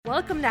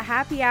Welcome to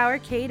Happy Hour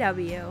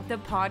KW, the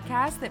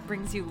podcast that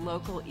brings you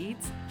local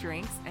eats,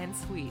 drinks, and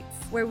sweets,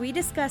 where we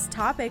discuss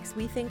topics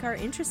we think are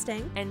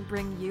interesting and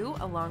bring you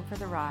along for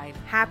the ride.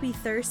 Happy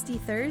Thirsty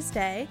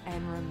Thursday.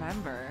 And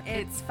remember,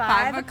 it's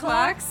 5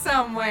 o'clock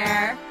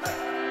somewhere.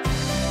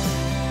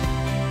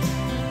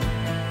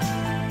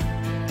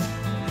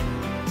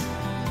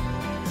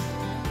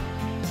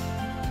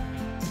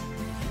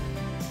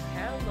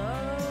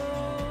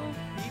 Hello,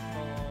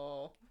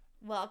 people.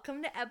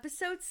 Welcome to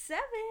episode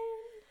 7.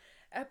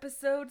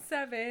 Episode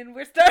 7.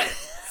 We're starting.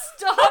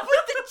 Stop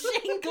with the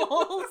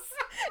jingles.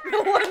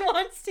 No one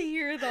wants to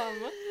hear them.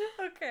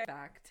 Okay.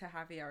 Back to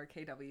Happy Hour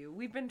KW.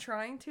 We've been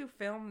trying to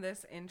film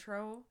this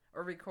intro,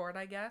 or record,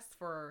 I guess,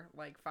 for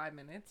like 5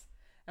 minutes.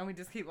 And we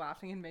just keep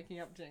laughing and making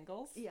up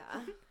jingles.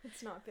 Yeah,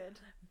 it's not good.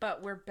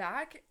 But we're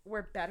back.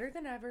 We're better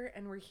than ever.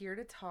 And we're here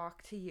to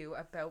talk to you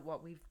about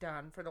what we've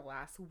done for the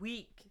last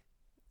week.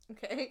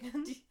 Okay.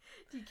 Do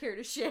you care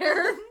to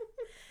share?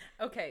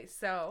 Okay,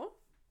 so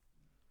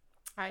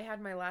I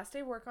had my last day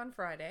of work on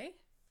Friday.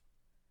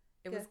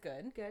 It was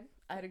good. Good.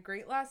 I had a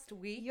great last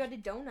week. You had a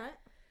donut.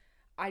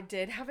 I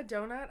did have a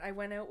donut. I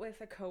went out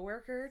with a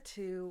coworker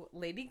to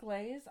Lady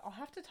Glaze. I'll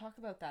have to talk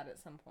about that at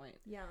some point.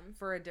 Yum.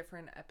 For a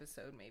different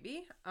episode,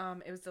 maybe.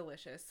 It was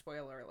delicious.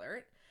 Spoiler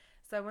alert.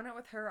 So I went out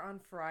with her on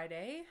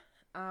Friday.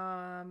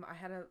 I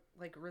had a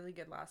really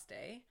good last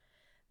day.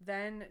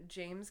 Then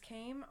James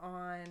came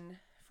on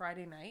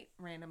Friday night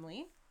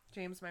randomly.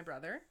 James, my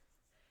brother.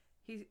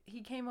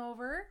 He came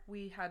over.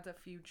 We had a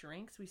few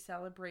drinks. We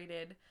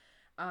celebrated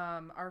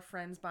our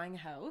friends buying a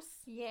house.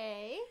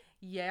 Yay.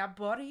 Yeah,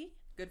 buddy.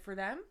 Good for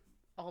them.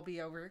 I'll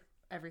be over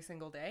every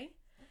single day.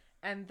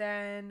 And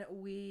then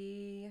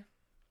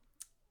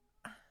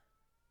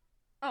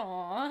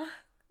Aww.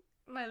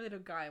 My little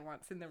guy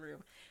wants in the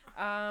room.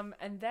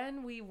 And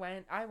then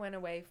I went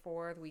away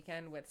for the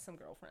weekend with some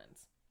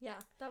girlfriends. Yeah,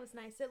 that was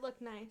nice. It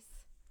looked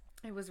nice.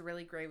 It was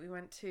really great. We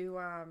went to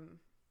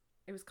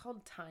it was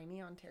called Tiny,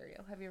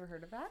 Ontario. Have you ever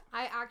heard of that?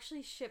 I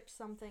actually shipped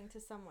something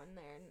to someone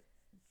there, and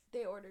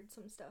they ordered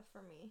some stuff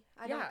for me.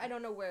 I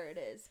don't know where it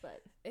is,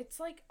 but it's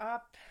like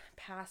up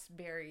past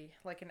Barrie,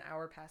 like an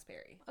hour past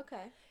Barrie.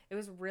 Okay. It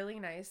was really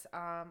nice.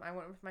 I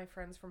went with my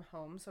friends from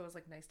home, so it was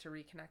nice to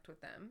reconnect with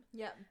them.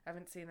 Yep. I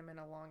haven't seen them in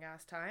a long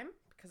ass time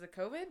because of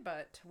COVID,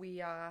 but we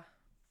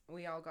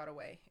all got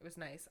away. It was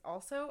nice.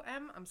 Also,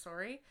 I'm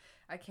sorry.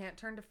 I can't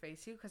turn to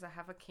face you because I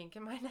have a kink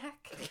in my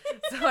neck.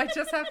 So I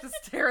just have to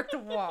stare at the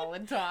wall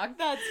and talk.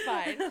 That's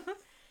fine.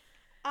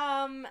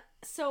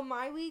 So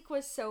my week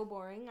was so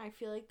boring. I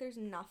feel like there's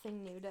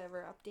nothing new to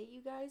ever update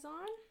you guys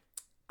on.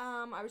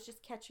 I was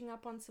just catching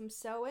up on some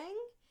sewing.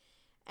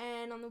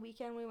 And on the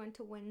weekend we went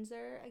to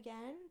Windsor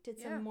again. Did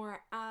some more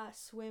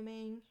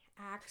swimming,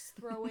 axe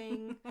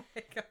throwing. Oh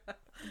my God.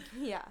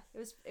 Yeah, it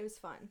was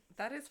fun.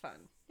 That is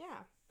fun.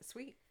 Yeah.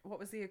 Sweet. What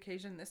was the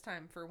occasion this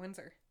time for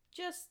Windsor?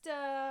 Just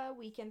a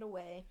weekend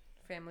away.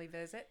 Family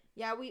visit?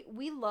 Yeah,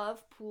 we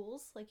love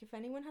pools. Like, if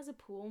anyone has a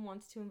pool and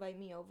wants to invite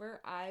me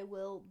over, I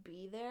will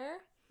be there.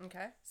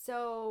 Okay.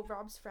 So,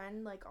 Rob's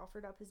friend,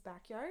 offered up his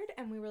backyard,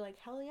 and we were like,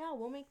 hell yeah,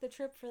 we'll make the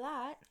trip for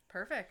that.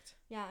 Perfect.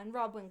 Yeah, and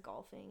Rob went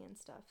golfing and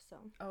stuff, so.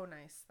 Oh,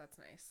 nice. That's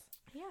nice.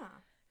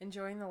 Yeah.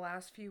 Enjoying Enjoying the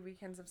last few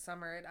weekends of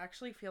summer. It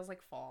actually feels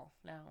like fall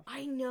now.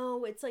 I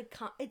know. It's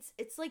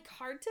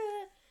hard to,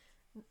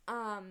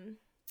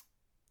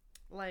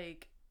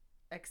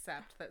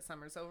 accept that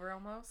summer's over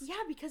almost.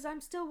 Yeah, because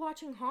I'm still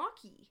watching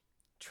hockey.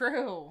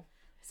 True.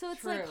 So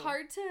it's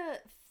hard to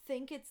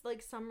think it's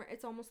summer.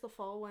 It's almost the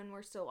fall when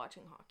we're still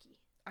watching hockey.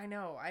 I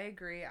know. I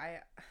agree.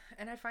 I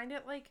find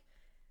it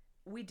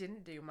we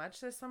didn't do much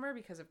this summer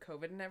because of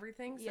COVID and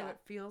everything. So it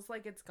feels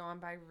like it's gone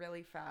by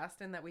really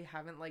fast and that we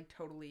haven't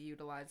totally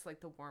utilized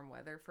the warm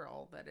weather for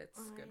all that it's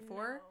good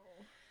for.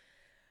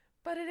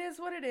 But it is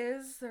what it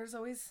is. There's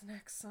always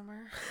next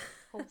summer.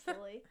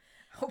 Hopefully.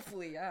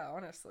 Hopefully, yeah,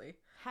 honestly.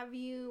 Have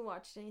you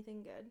watched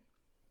anything good?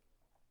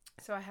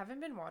 So I haven't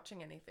been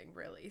watching anything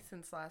really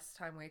since last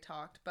time we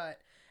talked, but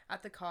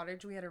at the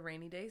cottage we had a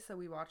rainy day, so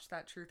we watched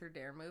that Truth or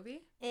Dare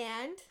movie.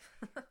 And?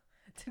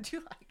 Did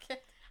you like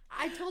it?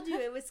 I told you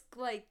it was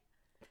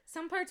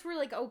some parts were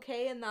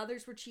okay and the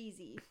others were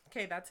cheesy.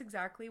 Okay, that's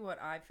exactly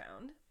what I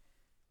found.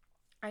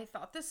 I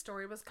thought the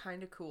story was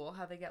kind of cool,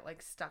 how they get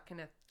stuck in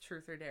a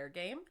Truth or Dare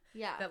game.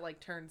 Yeah.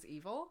 That turns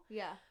evil.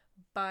 Yeah.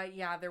 But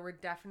yeah, there were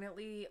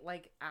definitely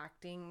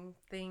acting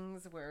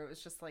things where it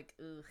was just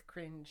ugh,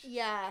 cringe.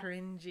 Yeah.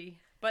 Cringy.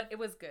 But it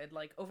was good.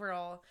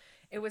 Overall,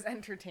 it was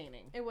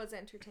entertaining. It was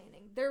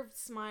entertaining. Their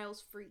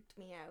smiles freaked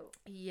me out.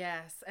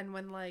 Yes. And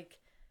when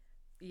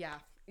yeah,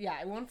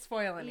 I won't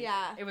spoil anything.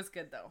 Yeah. It was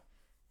good though.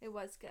 It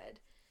was good.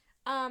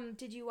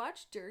 Did you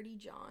watch Dirty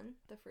John,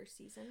 the first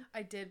season?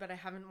 I did, but I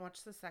haven't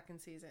watched the second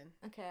season.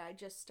 Okay, I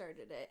just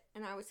started it,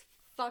 and I was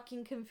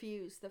fucking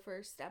confused the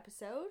first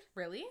episode.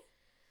 Really?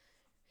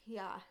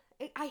 Yeah.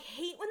 I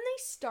hate when they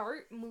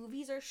start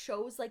movies or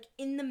shows,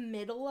 in the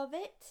middle of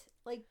it.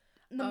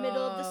 In the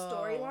middle of the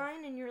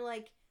storyline, and you're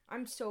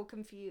I'm so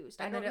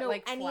confused. And I don't know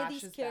any of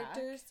these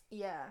characters. Back?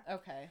 Yeah.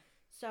 Okay.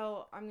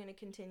 So I'm going to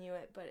continue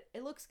it, but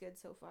it looks good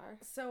so far.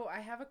 So I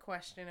have a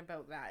question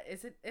about that.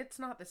 It's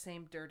not the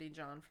same Dirty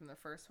John from the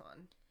first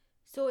one.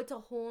 So it's a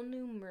whole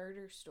new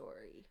murder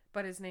story.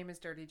 But his name is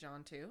Dirty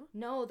John too?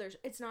 No,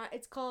 it's not.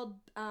 It's called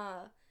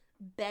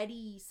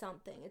Betty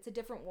something. It's a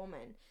different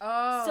woman.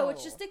 Oh. So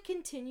it's just a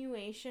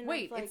continuation.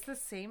 Wait, of, like, it's the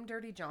same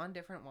Dirty John,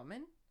 different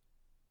woman?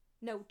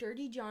 No,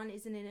 Dirty John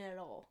isn't in it at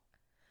all.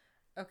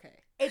 Okay.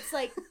 It's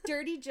like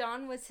Dirty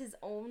John was his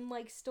own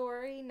like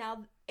story.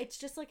 Now it's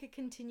just like a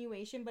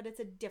continuation, but it's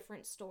a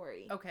different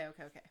story. Okay.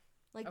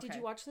 Like, Okay. did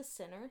you watch The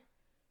Sinner?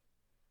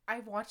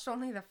 I've watched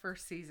only the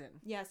first season.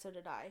 Yeah, so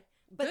did I.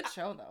 But Good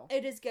show though.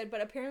 It is good,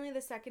 but apparently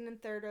the second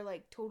and third are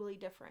like totally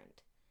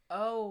different.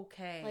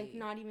 Okay. Like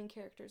not even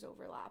characters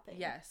overlapping.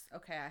 Yes.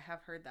 Okay, I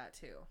have heard that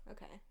too.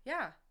 Okay.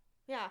 Yeah.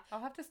 Yeah.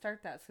 I'll have to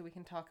start that so we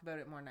can talk about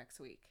it more next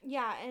week.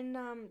 Yeah, and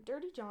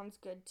Dirty John's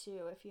good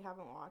too if you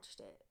haven't watched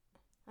it.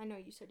 I know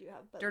you said you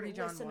have, but Dirty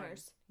John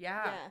listeners. 1.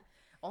 Yeah.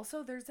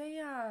 Also, there's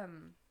a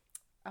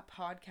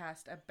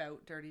podcast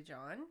about Dirty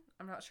John.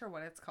 I'm not sure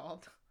what it's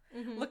called.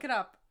 Mm-hmm. Look it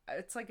up.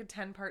 It's like a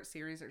 10-part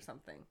series or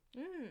something.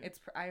 Mm.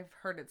 I've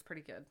heard it's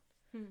pretty good.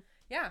 Hmm.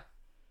 Yeah.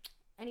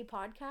 Any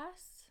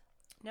podcasts?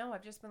 No,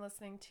 I've just been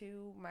listening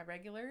to my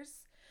regulars.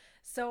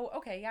 So,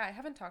 okay, yeah, I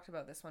haven't talked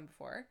about this one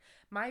before.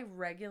 My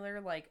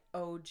regular, like,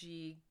 OG,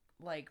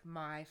 like,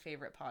 my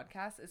favorite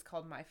podcast is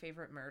called My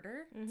Favorite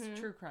Murder. Mm-hmm. It's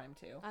true crime,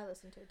 too. I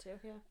listen to it too,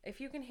 yeah.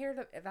 If you can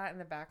hear that in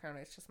the background,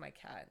 it's just my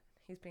cat.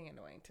 He's being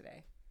annoying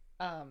today.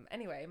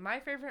 Anyway, My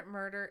Favorite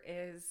Murder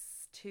is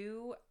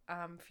two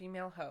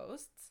female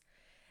hosts.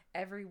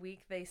 Every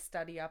week they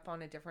study up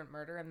on a different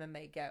murder and then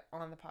they get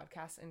on the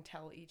podcast and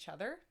tell each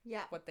other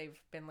what they've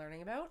been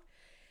learning about.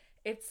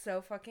 It's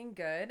so fucking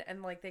good,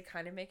 and like they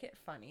kind of make it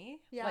funny.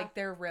 Yeah. Like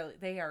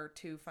they are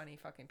two funny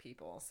fucking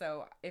people.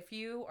 So if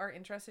you are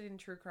interested in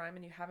true crime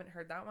and you haven't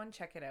heard that one,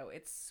 check it out.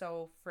 It's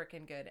so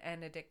freaking good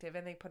and addictive,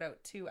 and they put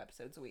out 2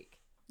 episodes a week.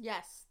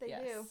 Yes, they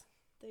do.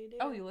 They do.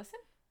 Oh, you listen?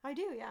 I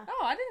do, yeah.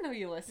 Oh, I didn't know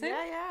you listened.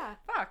 Yeah.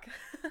 Fuck.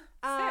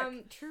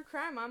 Sick. True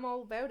crime, I'm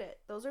all about it.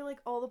 Those are like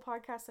all the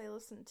podcasts I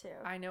listen to.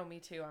 I know,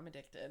 me too. I'm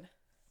addicted.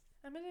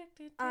 I'm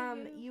addicted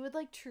to you would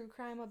like True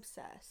Crime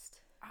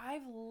Obsessed.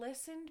 I've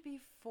listened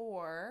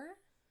before,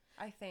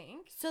 I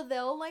think. So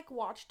they'll like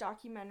watch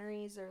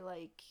documentaries or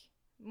like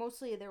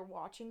mostly they're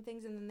watching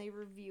things and then they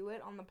review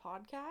it on the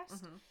podcast.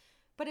 Mm-hmm.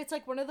 But it's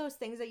like one of those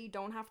things that you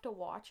don't have to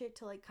watch it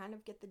to like kind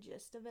of get the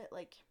gist of it.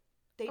 Like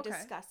they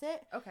discuss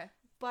it. Okay.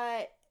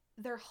 But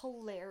they're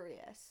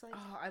hilarious. Like,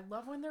 oh, I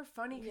love when they're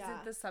funny because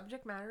Yeah. the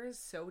subject matter is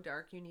so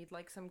dark. You need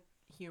like some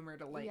humor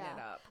to lighten it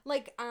up.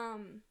 Like,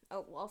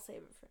 well, I'll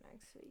save it for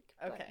next week.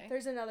 But Okay.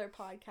 there's another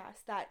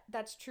podcast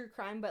that's true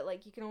crime, but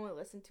like you can only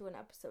listen to an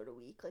episode a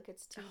week. Like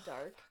it's too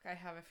dark. I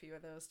have a few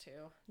of those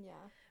too. Yeah.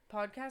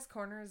 Podcast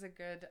Corner is a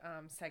good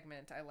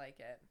segment. I like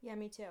it. Yeah,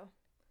 me too.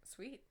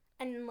 Sweet.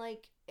 And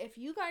like, if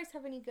you guys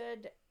have any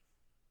good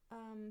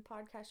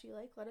podcasts you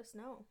like, let us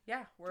know.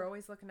 Yeah, we're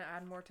always looking to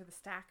add more to the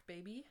stack,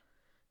 baby.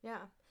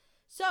 Yeah.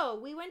 So,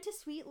 we went to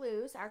Sweet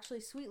Lou's.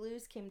 Actually, Sweet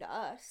Lou's came to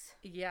us.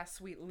 Yeah,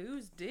 Sweet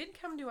Lou's did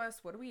come to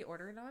us. What do we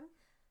order it on?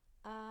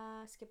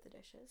 Skip the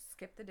dishes.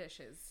 Skip the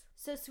dishes.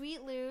 So,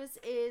 Sweet Lou's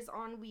is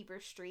on Weber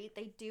Street.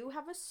 They do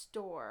have a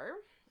store.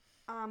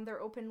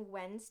 They're open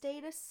Wednesday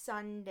to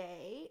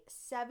Sunday,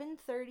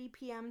 7:30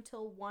 p.m.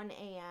 till 1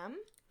 a.m.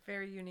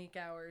 Very unique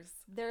hours.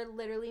 They're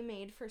literally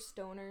made for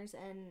stoners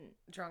and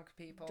Drunk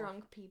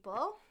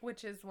people.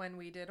 Which is when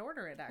we did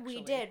order it, actually.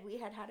 We did. We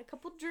had a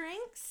couple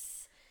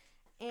drinks.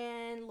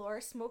 And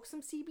Laura smoked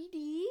some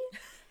CBD.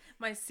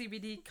 My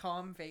CBD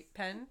Calm vape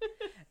pen.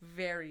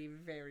 Very,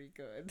 very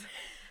good.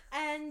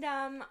 And,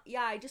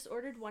 yeah, I just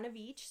ordered one of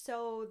each.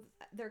 So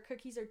their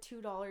cookies are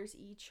 $2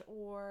 each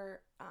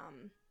or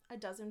a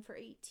dozen for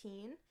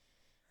 $18.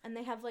 And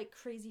they have, like,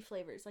 crazy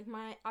flavors. Like,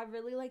 I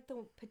really like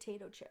the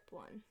potato chip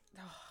one.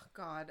 Oh,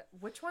 God.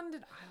 Which one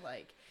did I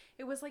like?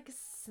 It was like a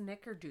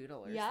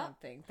snickerdoodle or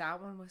something.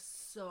 That one was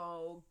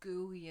so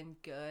gooey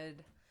and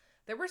good.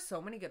 There were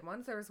so many good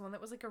ones. There was one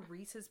that was like a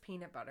Reese's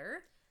peanut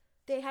butter.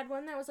 They had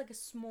one that was like a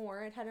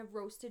s'more. It had a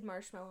roasted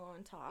marshmallow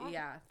on top.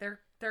 Yeah,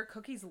 their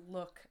cookies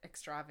look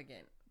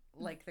extravagant.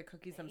 Like the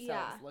cookies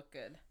themselves look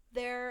good.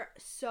 They're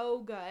so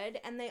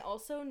good. And they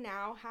also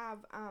now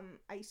have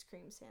ice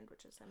cream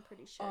sandwiches, I'm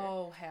pretty sure.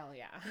 Oh, hell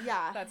yeah.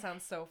 Yeah. That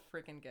sounds so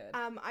freaking good.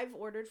 I've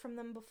ordered from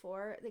them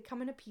before. They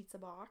come in a pizza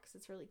box.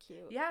 It's really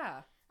cute.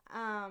 Yeah.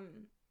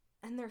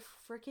 And they're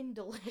freaking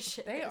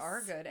delicious. They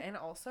are good. And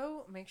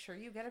also, make sure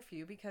you get a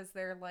few because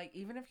they're like,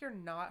 even if you're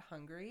not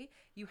hungry,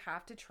 you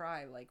have to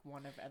try like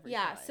one of every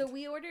kind. So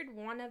we ordered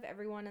one of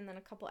everyone and then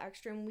a couple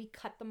extra and we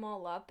cut them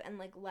all up and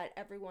like let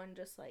everyone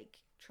just like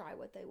try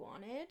what they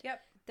wanted.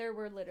 Yep. There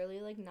were literally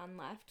like none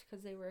left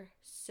because they were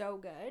so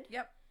good.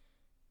 Yep.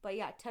 But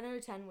yeah, 10 out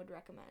of 10 would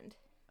recommend.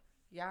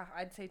 Yeah,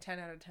 I'd say 10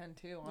 out of 10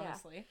 too,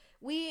 honestly. Yeah.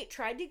 We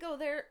tried to go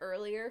there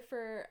earlier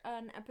for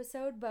an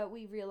episode, but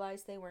we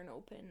realized they weren't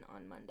open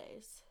on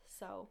Mondays.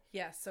 So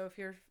yeah, so if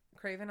you're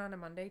craving on a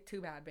Monday, too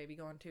bad, baby.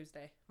 Go on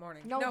Tuesday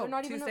morning. No, they're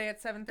not Tuesday even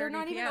at 7:30 They're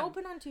not p.m. even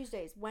open on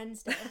Tuesdays.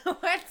 Wednesday.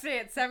 Wednesday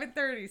at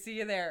 7:30. See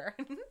you there.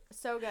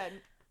 So good.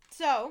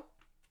 So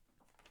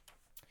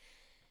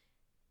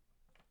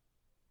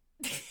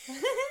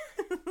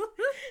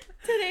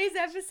today's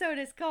episode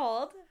is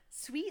called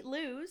Sweet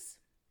Lose.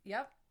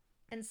 Yep.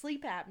 And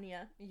sleep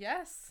apnea.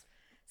 Yes.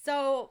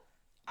 So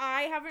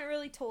I haven't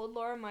really told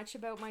Laura much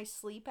about my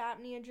sleep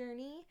apnea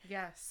journey.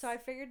 Yes. So I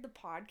figured the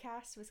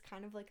podcast was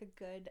kind of like a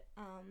good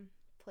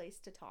place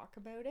to talk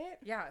about it.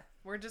 Yeah.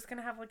 We're just going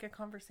to have like a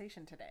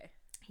conversation today.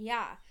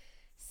 Yeah.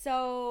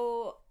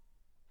 So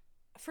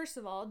first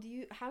of all,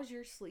 how's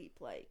your sleep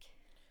like?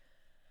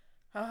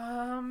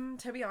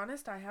 To be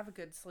honest, I have a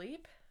good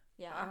sleep.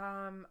 Yeah.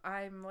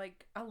 I'm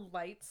like a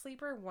light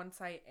sleeper once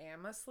I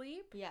am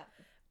asleep. Yeah.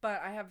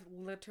 But I have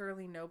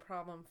literally no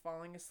problem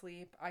falling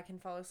asleep. I can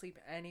fall asleep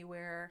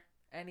anywhere,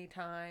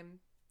 anytime.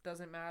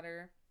 Doesn't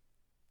matter.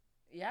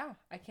 Yeah,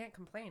 I can't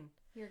complain.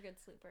 You're a good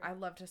sleeper. I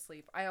love to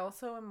sleep. I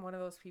also am one of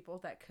those people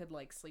that could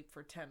like sleep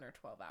for 10 or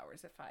 12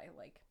 hours if I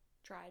like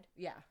tried.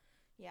 Yeah.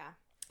 Yeah.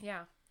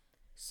 Yeah.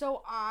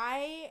 So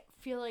I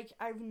feel like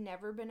I've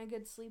never been a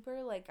good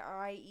sleeper. Like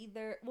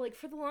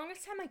for the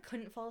longest time I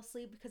couldn't fall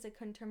asleep because I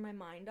couldn't turn my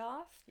mind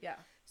off. Yeah.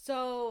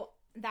 So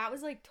that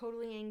was like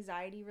totally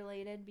anxiety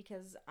related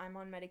because I'm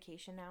on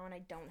medication now and I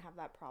don't have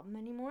that problem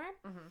anymore.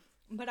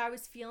 Mm-hmm. But I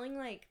was feeling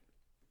like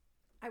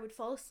I would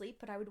fall asleep,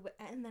 but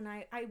and then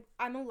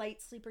I'm a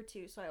light sleeper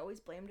too, so I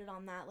always blamed it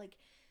on that. Like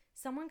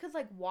someone could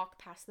like walk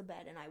past the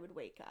bed and I would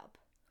wake up.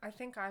 I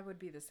think I would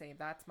be the same.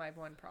 That's my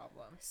one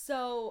problem.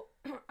 So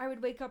I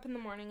would wake up in the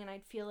morning and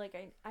I'd feel like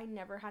I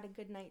never had a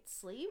good night's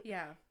sleep.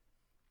 Yeah.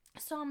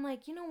 So I'm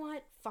like, you know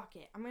what? Fuck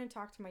it. I'm going to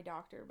talk to my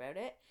doctor about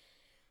it.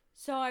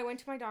 So I went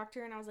to my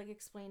doctor and I was like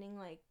explaining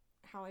like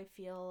how I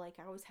feel. Like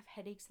I always have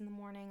headaches in the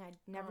morning. I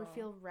never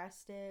feel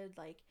rested.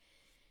 Like,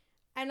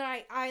 and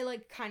I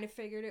like kind of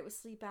figured it was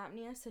sleep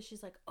apnea. So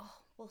she's like, oh,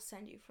 we'll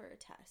send you for a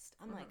test.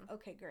 I'm like,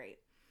 okay, great.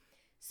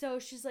 So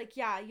she's like,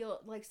 yeah,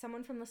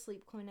 someone from the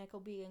sleep clinic will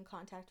be in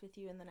contact with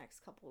you in the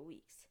next couple of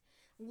weeks.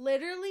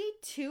 Literally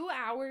 2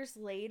 hours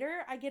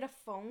later, I get a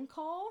phone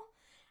call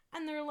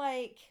and they're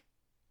like,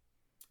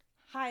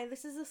 hi,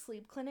 this is a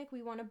sleep clinic.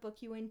 We want to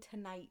book you in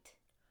tonight.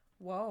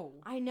 Whoa.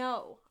 I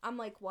know. I'm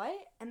like, what?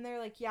 And they're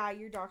like, yeah,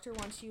 your doctor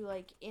wants you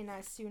like in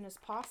as soon as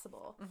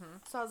possible. Mm-hmm.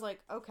 So I was like,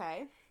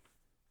 okay.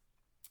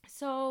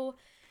 So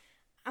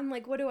I'm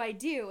like, what do I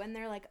do? And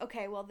they're like,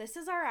 okay, well, this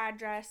is our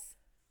address.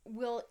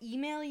 We'll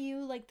email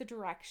you like the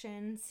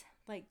directions.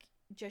 Like,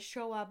 just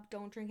show up.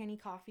 Don't drink any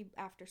coffee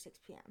after 6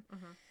 p.m.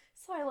 Mm-hmm.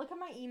 So I look at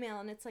my email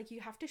and it's like,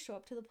 you have to show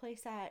up to the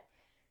place at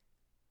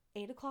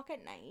 8 o'clock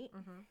at night.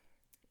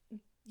 Mm-hmm.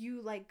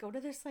 You like go to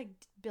this like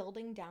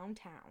building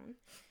downtown.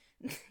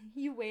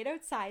 You wait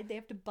outside. They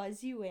have to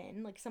buzz you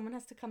in. Like someone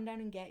has to come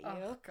down and get you.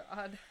 Oh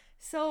God.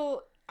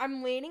 So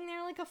I'm waiting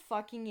there like a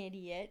fucking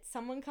idiot.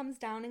 Someone comes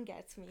down and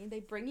gets me.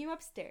 They bring you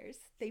upstairs.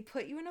 They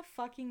put you in a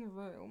fucking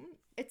room.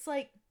 It's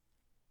like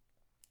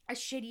a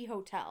shitty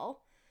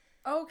hotel.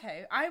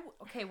 Okay.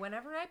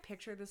 Whenever I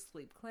picture the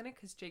sleep clinic,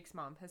 because Jake's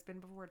mom has been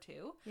before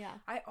too. Yeah.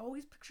 I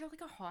always picture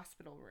like a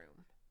hospital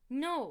room.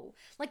 No.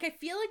 Like I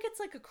feel like it's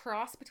like a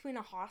cross between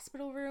a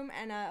hospital room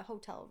and a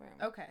hotel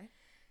room. Okay.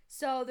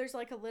 So there's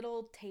like a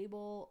little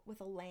table with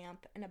a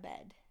lamp and a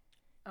bed.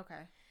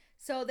 Okay.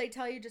 So they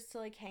tell you just to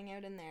like hang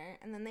out in there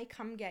and then they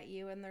come get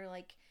you and they're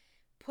like,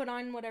 put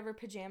on whatever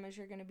pajamas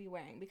you're going to be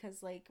wearing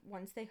because like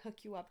once they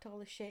hook you up to all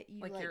the shit,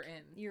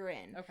 you're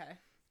in. Okay.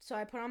 So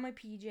I put on my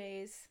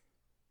PJs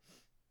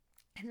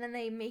and then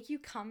they make you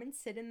come and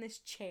sit in this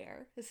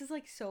chair. This is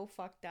like so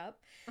fucked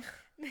up.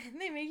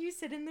 They make you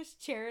sit in this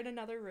chair in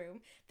another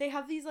room. They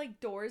have these like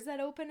doors that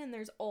open and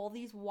there's all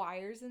these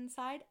wires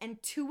inside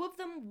and 2 of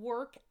them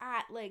work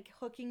at like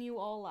hooking you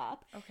all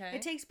up. Okay.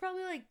 It takes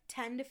probably like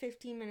 10 to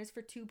 15 minutes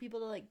for 2 people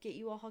to like get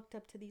you all hooked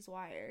up to these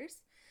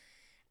wires.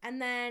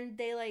 And then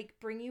they like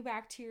bring you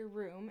back to your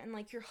room and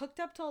like you're hooked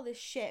up to all this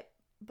shit,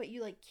 but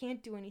you like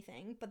can't do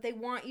anything, but they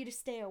want you to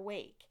stay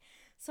awake.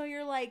 So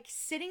you're like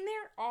sitting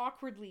there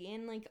awkwardly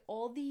in like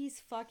all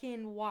these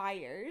fucking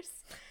wires.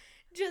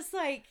 Just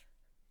like,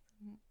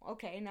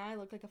 okay, now I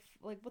look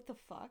like what the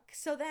fuck?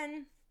 So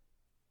then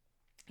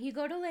you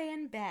go to lay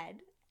in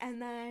bed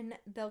and then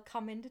they'll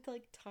come in to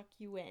like tuck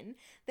you in.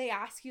 They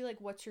ask you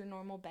like what's your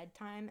normal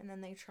bedtime and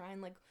then they try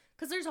and like,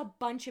 because there's a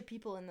bunch of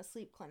people in the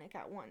sleep clinic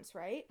at once,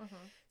 right? Uh-huh.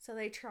 So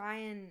they try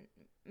and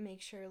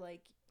make sure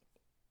like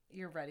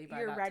you're ready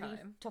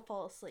time. To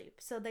fall asleep.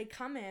 So they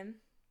come in.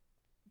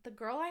 The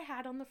girl I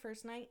had on the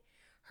first night,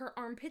 her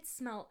armpits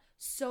smell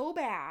so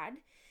bad.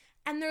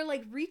 And they're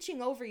like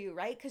reaching over you,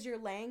 right? Because you're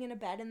laying in a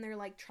bed and they're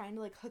like trying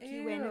to like hook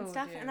you in and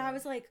stuff. Dude. And I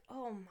was like,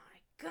 oh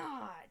my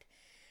God.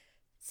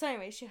 So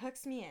anyway, she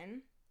hooks me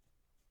in.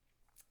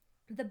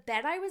 The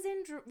bed I was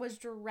in was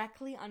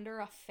directly under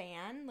a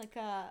fan, like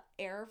a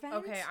air vent.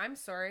 Okay, I'm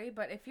sorry,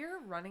 but if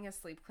you're running a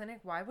sleep clinic,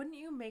 why wouldn't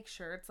you make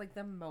sure it's like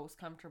the most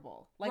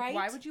comfortable? Like, right?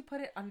 Why would you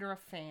put it under a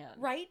fan?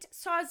 Right?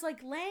 So I was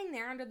like laying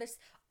there under this.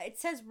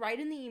 It says right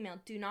in the email,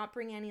 do not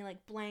bring any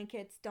like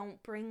blankets.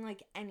 Don't bring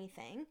like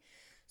anything.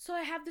 So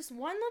I have this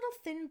one little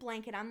thin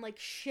blanket. I'm like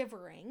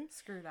shivering.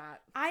 Screw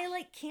that. I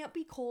like can't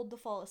be cold to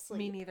fall asleep.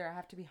 Me neither. I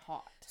have to be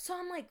hot. So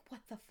I'm like,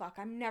 what the fuck?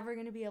 I'm never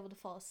going to be able to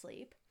fall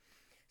asleep.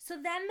 So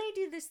then they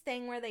do this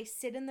thing where they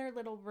sit in their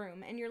little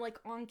room and you're like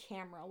on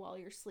camera while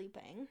you're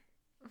sleeping.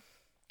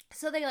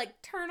 So they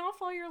like turn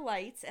off all your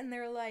lights and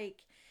they're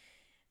like,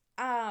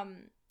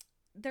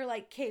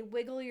 okay,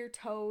 wiggle your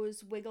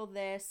toes, wiggle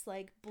this,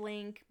 like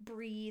blink,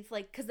 breathe,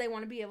 like, cause they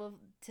want to be able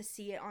to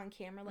see it on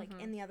camera, like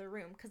in the other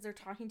room, cause they're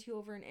talking to you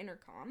over an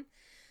intercom.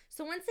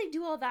 So once they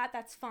do all that,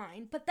 that's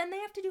fine. But then they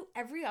have to do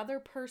every other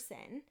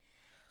person.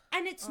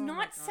 And it's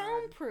not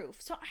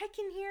soundproof. So I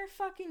can hear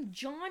fucking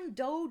John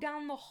Doe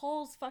down the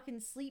hall's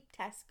fucking sleep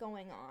test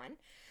going on.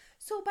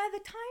 So by the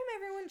time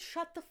everyone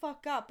shut the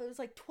fuck up, it was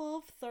like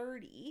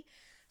 12:30.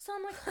 So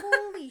I'm like,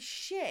 holy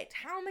shit,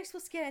 how am I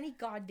supposed to get any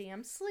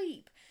goddamn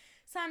sleep?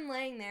 So I'm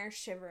laying there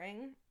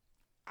shivering.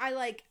 I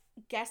like,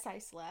 guess I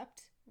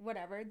slept.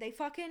 Whatever. They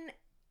fucking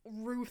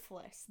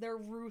ruthless. They're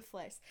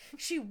ruthless.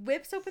 She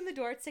whips open the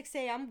door at 6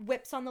 a.m.,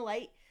 whips on the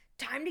light.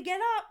 Time to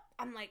get up.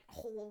 I'm like,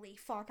 holy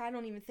fuck, I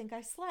don't even think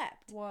I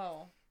slept.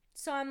 Whoa.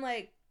 So I'm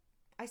like,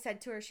 I said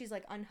to her, she's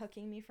like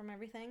unhooking me from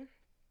everything.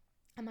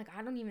 I'm like,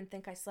 I don't even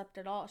think I slept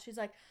at all. She's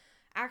like,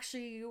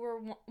 actually, you were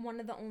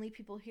one of the only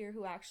people here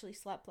who actually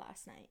slept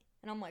last night.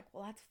 And I'm like,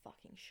 well, that's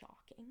fucking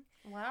shocking.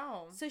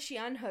 Wow. So she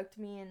unhooked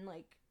me and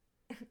like,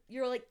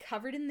 you're like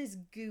covered in this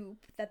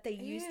goop that they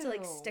use to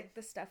like stick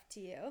the stuff to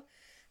you.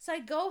 So I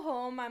go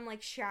home, I'm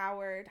like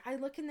showered. I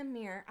look in the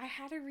mirror. I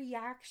had a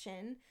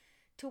reaction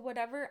to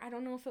whatever, I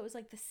don't know if it was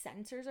like the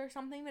sensors or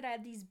something, but I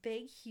had these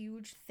big,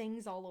 huge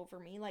things all over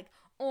me, like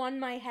on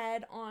my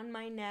head, on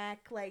my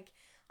neck, like,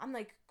 I'm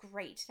like,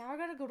 great, now I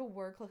gotta go to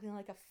work looking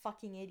like a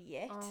fucking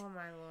idiot. Oh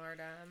my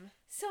lord.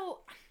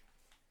 So,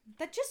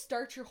 that just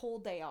starts your whole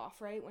day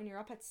off, right? When you're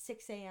up at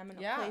 6 a.m. in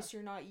a place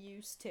you're not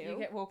used to. You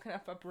get woken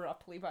up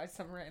abruptly by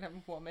some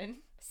random woman.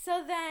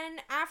 So then,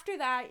 after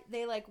that,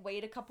 they, like,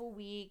 wait a couple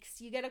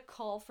weeks. You get a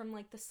call from,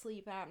 like, the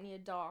sleep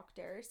apnea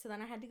doctor. So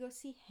then I had to go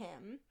see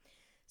him.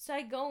 So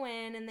I go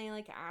in and they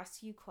like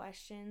ask you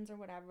questions or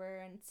whatever.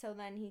 And so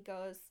then he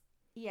goes,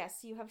 yes,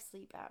 you have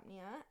sleep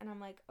apnea. And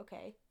I'm like,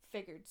 okay,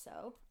 figured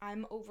so.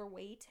 I'm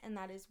overweight. And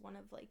that is one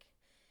of like,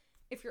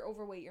 if you're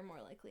overweight, you're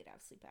more likely to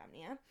have sleep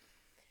apnea.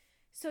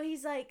 So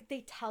he's like,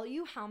 they tell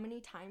you how many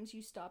times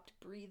you stopped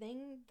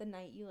breathing the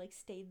night you like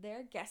stayed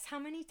there. Guess how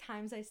many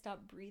times I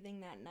stopped breathing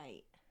that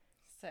night?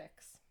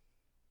 6.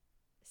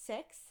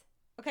 6?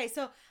 Okay,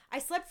 so I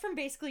slept from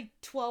basically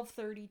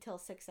 12:30 till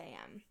 6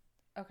 a.m.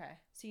 Okay.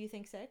 So you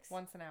think 6?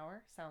 Once an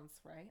hour? Sounds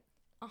right.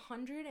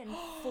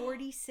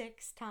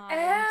 146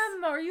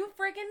 times. Are you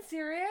freaking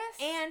serious?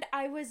 And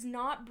I was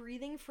not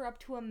breathing for up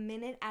to a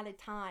minute at a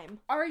time.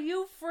 Are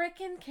you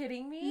freaking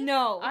kidding me?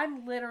 No.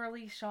 I'm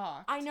literally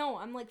shocked. I know.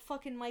 I'm like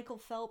fucking Michael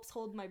Phelps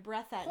holding my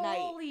breath at night.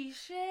 Holy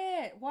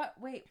shit. What?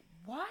 Wait,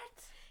 what?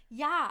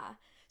 Yeah.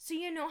 So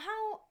you know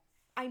how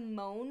I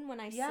moan when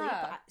I sleep?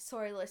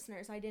 Sorry,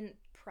 listeners, I didn't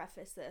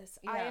preface this.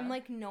 Yeah. I am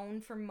like known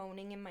for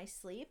moaning in my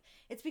sleep.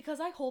 It's because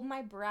I hold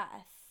my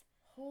breath.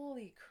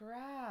 Holy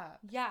crap.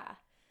 Yeah.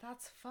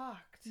 That's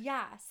fucked.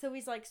 Yeah. So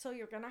he's like, so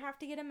you're gonna have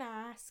to get a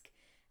mask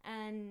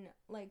and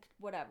like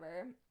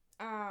whatever.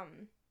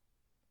 I'm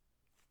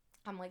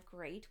like,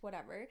 great,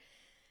 whatever.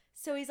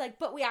 So he's like,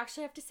 but we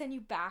actually have to send you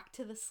back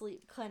to the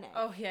sleep clinic.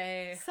 Oh,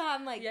 yay. So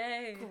I'm like,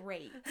 yay.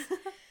 Great.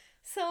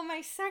 So my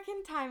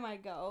second time I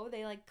go,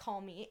 they like call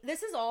me.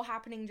 This is all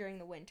happening during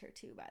the winter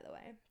too, by the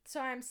way.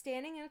 So I'm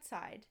standing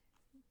outside.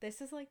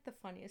 This is like the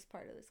funniest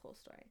part of this whole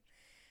story.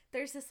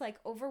 There's this like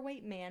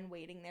overweight man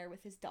waiting there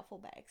with his duffel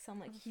bag. So I'm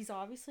like, he's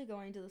obviously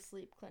going to the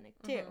sleep clinic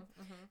too.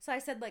 So I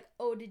said like,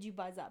 oh, did you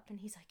buzz up? And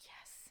he's like,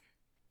 yes.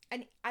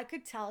 And I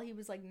could tell he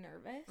was like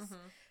nervous.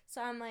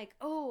 So I'm like,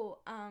 oh,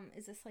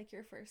 is this like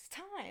your first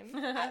time?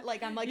 I'm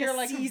like, you're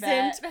a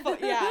seasoned,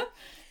 yeah.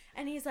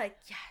 And he's like,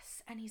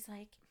 yes. And he's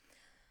like,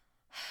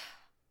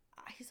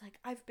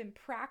 I've been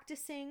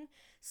practicing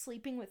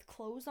sleeping with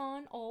clothes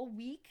on all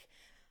week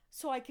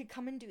so I could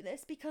come and do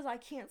this because I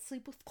can't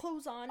sleep with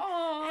clothes on.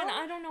 Aww. And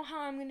I don't know how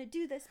I'm going to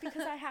do this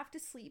because I have to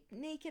sleep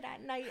naked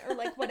at night or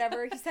like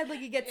whatever. He said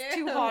like it gets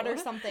too hot or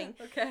something.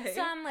 Okay.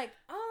 So I'm like,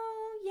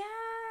 oh yeah.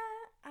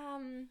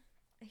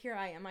 Here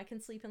I am. I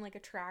can sleep in like a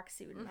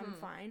tracksuit and I'm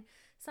fine.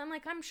 So I'm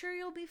like, I'm sure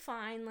you'll be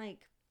fine.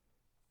 Like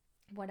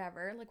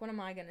whatever. Like what am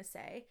I going to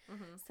say?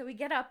 So we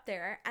get up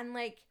there and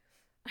like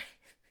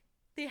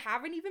they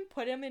haven't even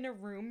put him in a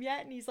room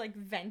yet, and he's, like,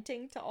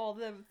 venting to all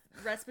the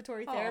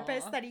respiratory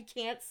therapists that he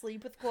can't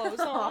sleep with clothes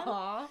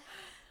on.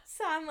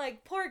 So I'm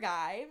like, poor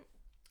guy.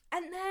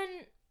 And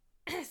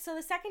then, so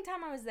the second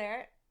time I was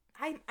there,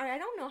 I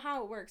don't know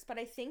how it works, but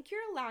I think you're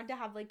allowed to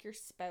have, like, your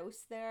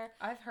spouse there.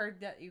 I've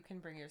heard that you can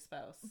bring your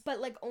spouse. But,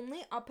 like,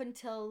 only up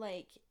until,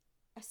 like,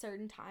 a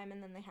certain time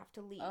and then they have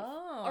to leave.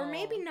 Oh. Or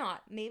maybe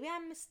not. Maybe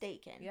I'm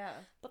mistaken. Yeah.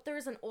 But there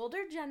was an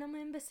older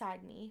gentleman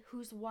beside me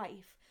whose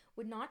wife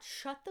would not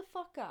shut the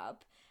fuck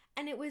up.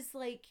 And it was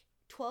like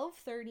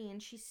 12:30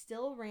 and she's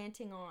still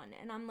ranting on.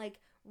 And I'm like,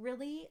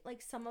 really?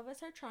 Like, some of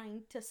us are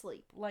trying to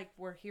sleep. Like,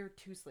 we're here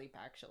to sleep,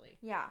 actually.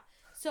 Yeah.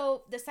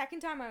 So the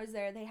second time I was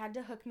there, they had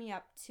to hook me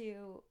up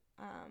to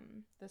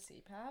the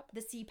CPAP?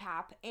 The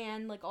CPAP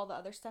and like all the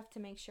other stuff to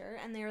make sure.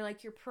 And they were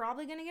like, you're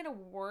probably going to get a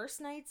worse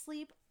night's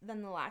sleep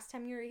than the last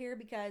time you were here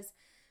because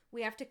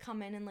we have to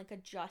come in and like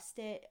adjust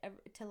it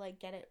to like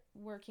get it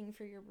working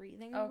for your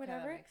breathing or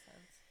whatever. That makes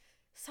sense.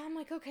 So I'm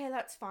like, okay,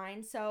 that's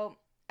fine. So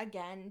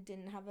again,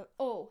 didn't have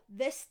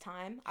this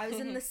time I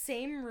was in the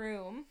same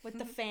room with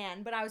the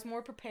fan, but I was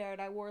more prepared.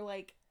 I wore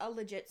like a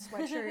legit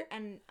sweatshirt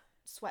and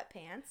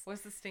sweatpants.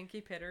 Was the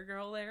stinky pitter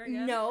girl there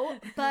again? No,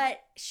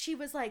 but she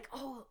was like,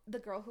 the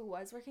girl who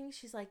was working,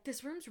 she's like,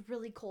 this room's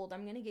really cold.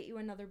 I'm going to get you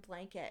another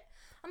blanket.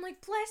 I'm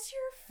like, bless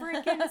your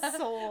freaking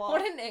soul.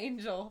 What an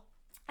angel.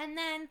 And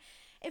then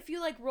if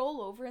you like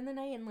roll over in the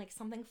night and like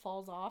something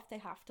falls off, they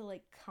have to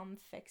like come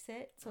fix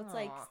it. So it's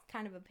like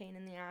kind of a pain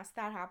in the ass.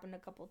 That happened a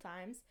couple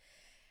times.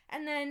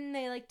 And then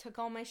they like took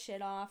all my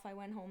shit off. I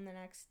went home the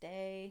next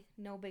day.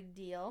 No big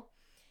deal.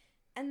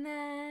 And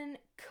then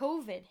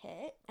COVID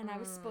hit, and I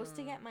was supposed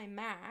to get my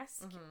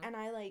mask, and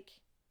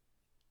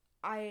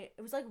it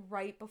was like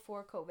right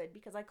before COVID,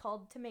 because I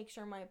called to make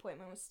sure my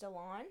appointment was still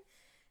on,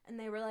 and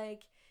they were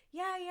like,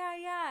 yeah,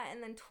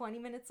 and then 20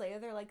 minutes later,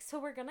 they're like, so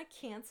we're gonna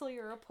cancel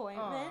your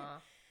appointment.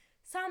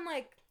 So I'm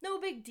like, no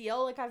big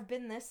deal, like, I've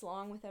been this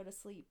long without a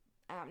sleep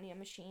apnea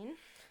machine.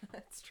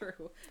 That's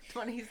true.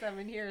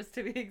 27 years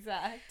to be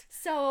exact.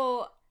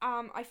 So,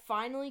 I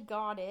finally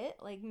got it,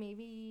 like,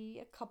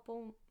 maybe a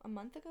couple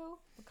months ago.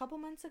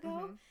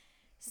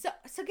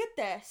 So get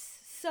this.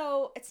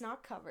 So, it's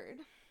not covered.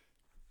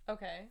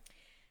 Okay.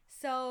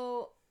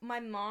 So, my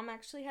mom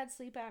actually had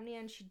sleep apnea,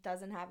 and she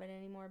doesn't have it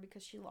anymore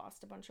because she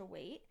lost a bunch of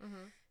weight.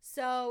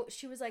 So,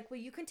 she was like, well,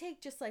 you can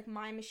take just, like,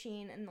 my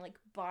machine and, like,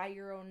 buy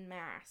your own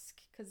mask,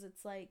 because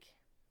it's, like,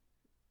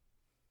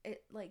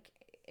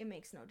 it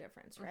makes no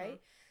difference, right?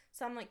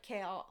 So I'm like,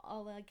 okay,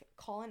 I'll like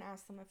call and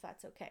ask them if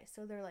that's okay.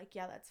 So they're like,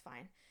 yeah, that's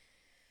fine.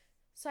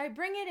 So I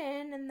bring it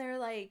in, and they're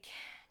like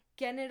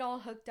getting it all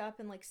hooked up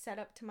and like set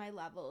up to my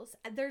levels.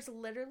 There's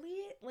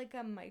literally like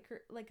a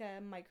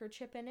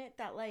microchip in it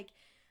that like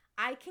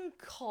I can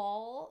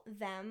call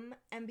them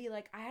and be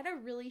like, I had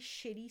a really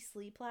shitty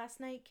sleep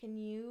last night. Can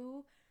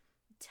you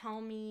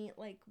tell me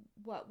like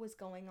what was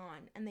going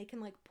on? And they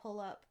can like pull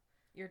up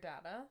your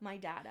data? My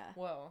data.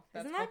 Whoa.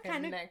 That's Isn't that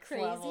kind of next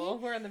crazy? level.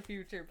 We're in the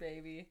future,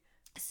 baby.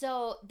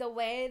 So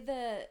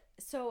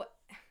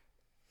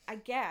I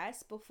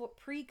guess before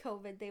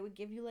pre-COVID, they would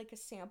give you like a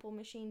sample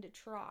machine to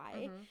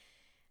try.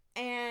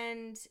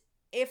 And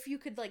if you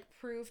could like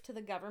prove to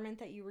the government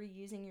that you were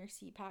using your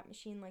CPAP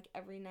machine like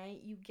every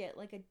night, you get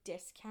like a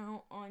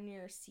discount on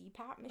your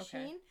CPAP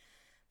machine. Okay.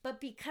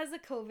 But because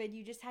of COVID,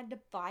 you just had to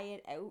buy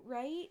it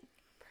outright.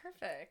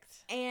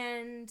 Perfect.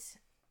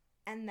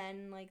 And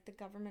then, like, the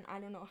government, I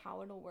don't know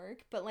how it'll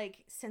work, but,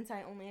 like, since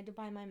I only had to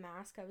buy my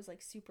mask, I was,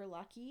 like, super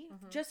lucky.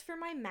 Just for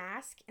my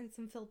mask and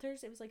some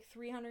filters, it was, like,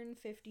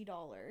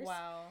 $350.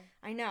 Wow.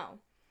 I know.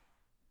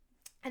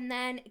 And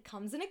then it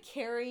comes in a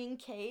carrying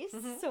case,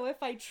 so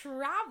if I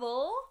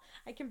travel,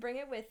 I can bring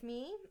it with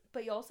me,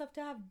 but you also have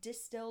to have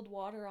distilled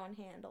water on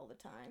hand all the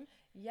time.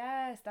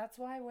 Yes, that's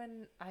why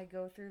when I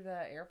go through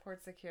the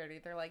airport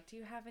security, they're like, do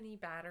you have any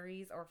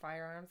batteries or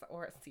firearms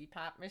or a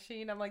CPAP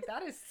machine? I'm like,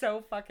 that is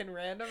so fucking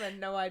random, and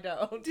no, I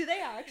don't. Do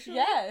they actually?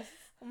 Yes.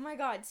 Oh my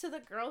god. So the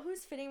girl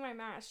who's fitting my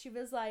mask, she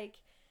was like,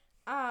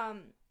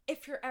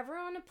 if you're ever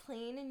on a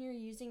plane and you're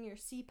using your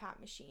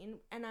CPAP machine,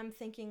 and I'm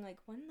thinking, like,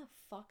 when the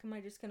fuck am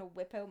I just gonna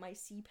whip out my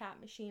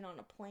CPAP machine on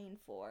a plane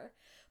for?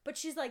 But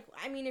she's like,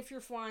 I mean, if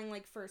you're flying,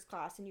 like, first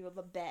class and you have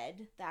a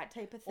bed, that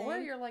type of thing. Or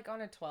you're, like,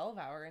 on a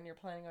 12-hour and you're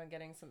planning on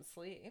getting some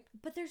sleep.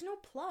 But there's no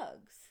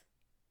plugs.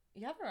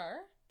 Yeah, there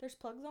are. There's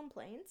plugs on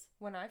planes?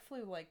 When I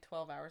flew, like,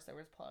 12 hours, there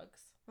was plugs.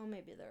 Oh,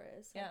 maybe there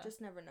is. Yeah. I've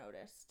just never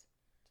noticed.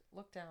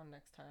 Look down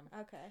next time.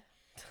 Okay.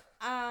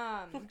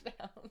 Look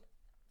down.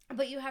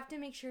 But you have to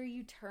make sure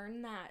you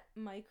turn that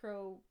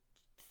micro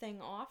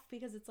thing off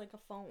because it's like a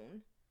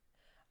phone.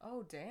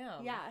 Oh,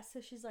 damn. Yeah,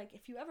 so she's like,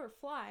 if you ever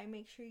fly,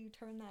 make sure you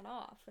turn that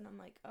off. And I'm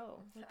like,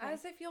 oh. Okay.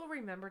 As if you'll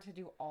remember to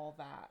do all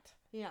that.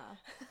 Yeah.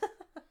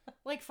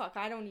 Like, fuck,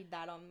 I don't need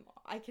that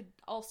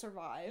I'll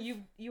survive.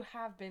 You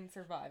have been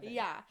surviving.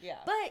 Yeah. Yeah.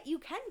 But you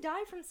can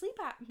die from sleep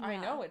apnea. I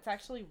know, it's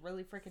actually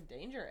really freaking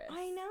dangerous.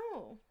 I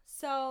know.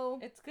 So.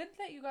 It's good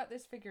that you got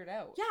this figured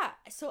out. Yeah.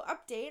 So,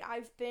 update,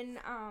 I've been,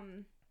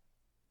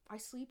 I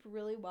sleep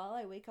really well.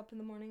 I wake up in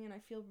the morning and I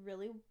feel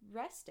really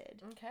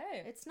rested.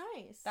 Okay. It's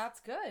nice.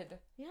 That's good.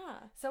 Yeah.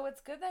 So it's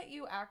good that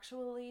you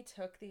actually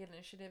took the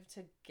initiative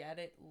to get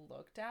it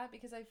looked at,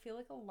 because I feel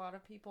like a lot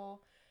of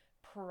people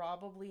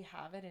probably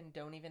have it and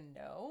don't even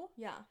know.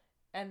 Yeah.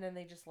 And then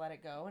they just let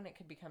it go and it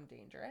could become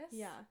dangerous.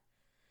 Yeah.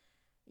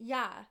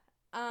 Yeah.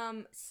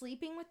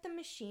 Sleeping with the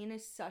machine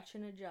is such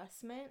an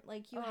adjustment.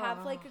 Like, you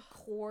have, like, a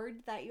cord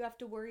that you have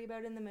to worry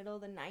about in the middle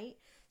of the night.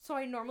 So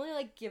I normally,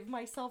 like, give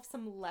myself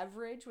some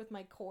leverage with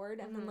my cord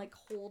and then, like,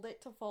 hold it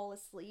to fall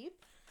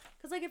asleep.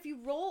 Because, like, if you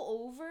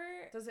roll over...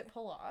 Does it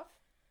pull off?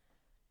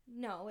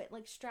 No, it,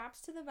 like,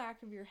 straps to the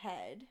back of your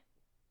head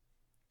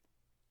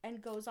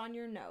and goes on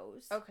your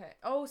nose. Okay.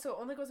 Oh, so it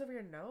only goes over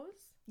your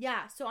nose?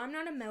 Yeah, so I'm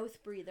not a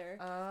mouth breather.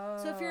 Oh.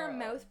 So if you're a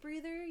mouth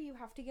breather, you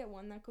have to get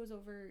one that goes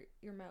over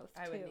your mouth,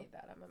 too. I would need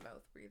that. I'm a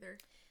mouth breather.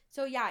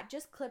 So, yeah, it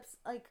just clips,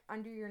 like,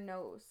 under your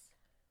nose.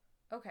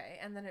 Okay,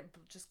 and then it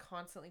just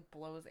constantly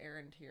blows air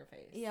into your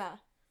face. Yeah.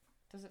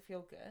 Does it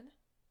feel good?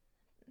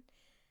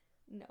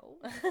 No.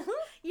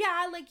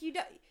 Yeah, like,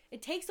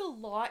 it takes a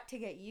lot to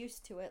get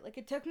used to it. Like,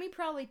 it took me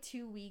probably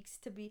 2 weeks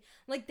to be,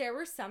 like, there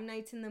were some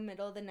nights in the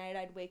middle of the night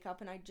I'd wake up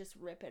and I'd just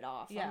rip it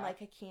off. Yeah. I'm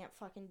like, I can't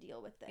fucking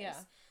deal with this. Yeah.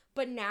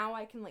 But now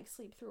I can, like,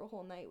 sleep through a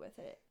whole night with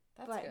it.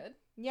 That's good.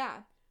 Yeah.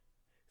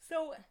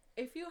 So,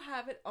 if you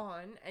have it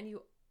on and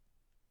you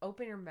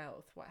open your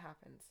mouth, what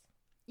happens?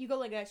 You go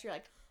like this, you're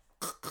like...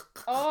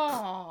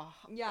 Oh.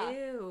 Yeah.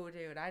 Ew,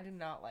 dude. I did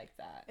not like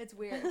that. It's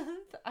weird.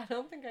 I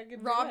don't think I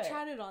could Rob do it.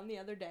 tried it on the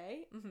other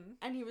day,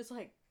 and he was,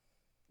 like,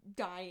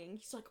 dying.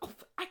 He's like, oh,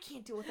 I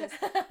can't deal with this.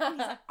 And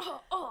he's like,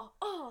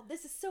 oh,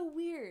 this is so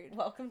weird.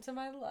 Welcome to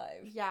my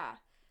life. Yeah.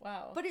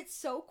 Wow. But it's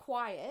so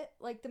quiet.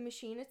 Like, the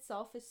machine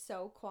itself is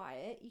so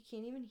quiet. You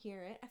can't even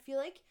hear it. I feel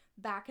like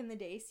back in the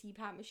day,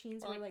 CPAP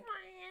machines were, like...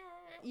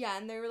 Yeah,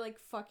 and they were, like,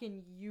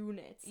 fucking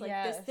units.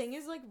 Like, This thing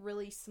is, like,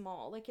 really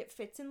small. Like, it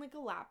fits in, like, a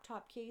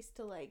laptop case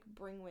to, like,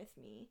 bring with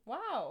me.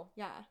 Wow.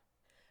 Yeah.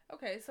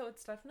 Okay, so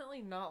it's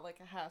definitely not,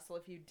 like, a hassle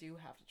if you do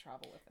have to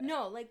travel with it.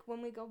 No, like,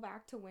 when we go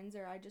back to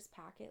Windsor, I just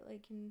pack it,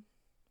 like, and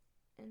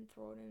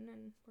throw it in,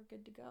 and we're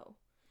good to go.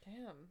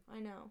 Damn. I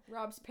know.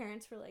 Rob's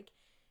parents were like,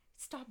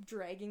 stop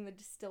dragging the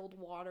distilled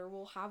water.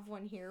 We'll have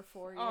one here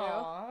for you.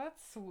 Aw,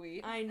 that's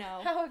sweet. I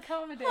know. How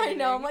accommodating. I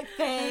know. I'm like,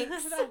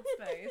 thanks. That's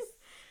nice.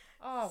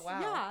 Oh, wow.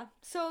 Yeah.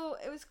 So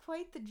it was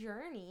quite the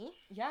journey.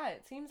 Yeah,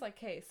 it seems like,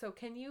 okay, so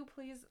can you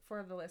please,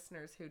 for the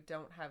listeners who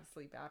don't have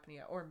sleep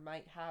apnea or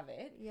might have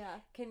it,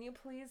 can you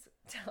please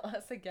tell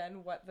us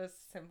again what the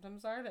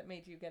symptoms are that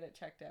made you get it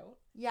checked out?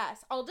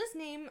 Yes. I'll just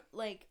name,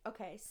 like,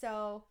 okay,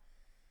 so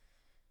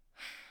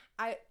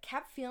I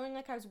kept feeling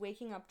like I was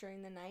waking up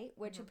during the night,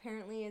 which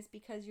apparently is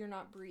because you're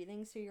not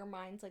breathing, so your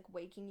mind's, like,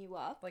 waking you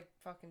up. Like,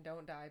 fucking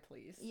don't die,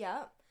 please.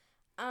 Yep.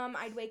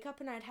 I'd wake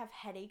up and I'd have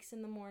headaches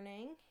in the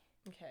morning.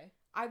 Okay.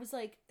 I was,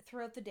 like,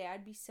 throughout the day,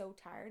 I'd be so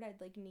tired, I'd,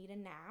 like, need a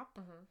nap.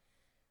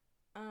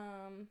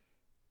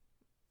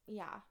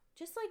 Yeah.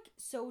 Just, like,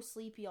 so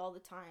sleepy all the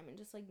time and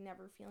just, like,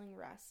 never feeling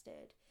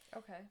rested.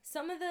 Okay.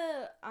 Some of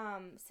the,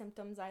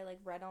 symptoms I, like,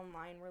 read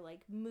online were,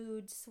 like,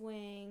 mood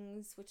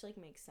swings, which, like,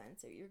 makes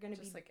sense. You're gonna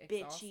just, be like,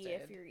 bitchy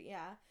exhausted. If you're,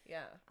 yeah.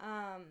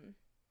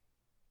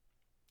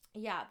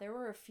 Yeah, there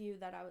were a few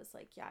that I was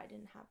like, yeah, I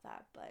didn't have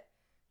that, but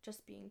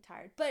just being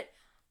tired. But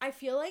I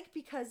feel like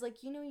because,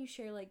 like, you know, you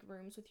share, like,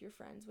 rooms with your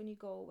friends when you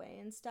go away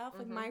and stuff.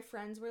 Like, my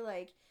friends were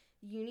like,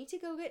 you need to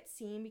go get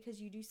seen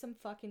because you do some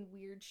fucking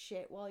weird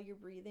shit while you're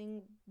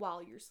breathing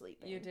while you're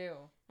sleeping. You do.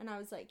 And I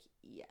was like,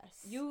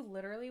 yes. You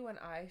literally, when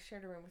I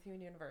shared a room with you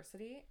in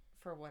university,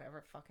 for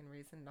whatever fucking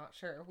reason, not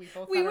sure, we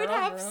would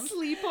have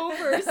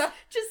sleepovers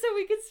just so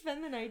we could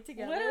spend the night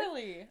together.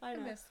 Literally. I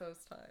miss those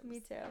times. Me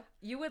too.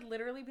 You would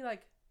literally be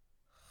like,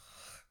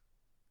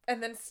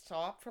 and then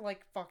stop for,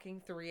 like,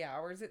 fucking 3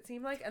 hours, it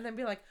seemed like, and then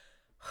be like,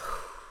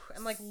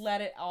 and, like,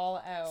 let it all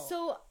out.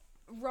 So,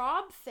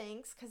 Rob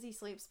thinks, because he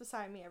sleeps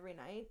beside me every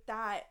night,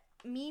 that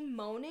me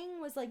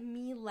moaning was, like,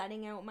 me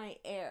letting out my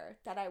air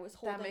that I was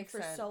holding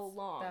for so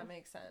long. That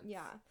makes sense.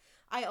 Yeah.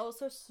 I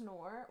also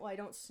snore. Well, I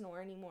don't snore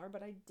anymore,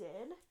 but I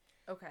did.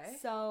 Okay.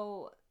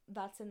 So,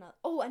 that's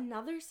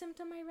another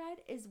symptom I read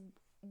is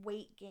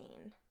weight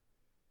gain.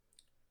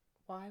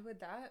 Why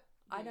would that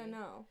be? I don't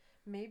know.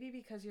 Maybe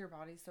because your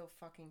body's so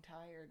fucking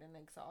tired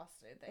and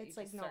exhausted that it's,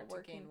 like, not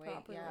working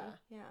properly.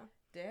 Yeah.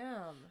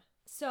 Damn.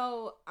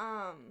 So,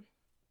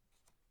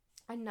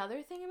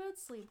 another thing about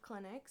sleep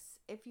clinics,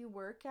 if you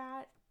work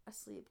at a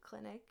sleep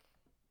clinic,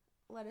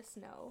 let us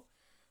know.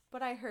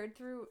 But I heard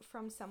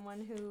from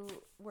someone who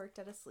worked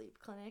at a sleep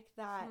clinic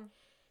that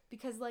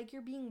because, like,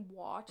 you're being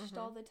watched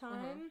all the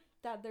time,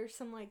 that there's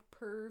some, like,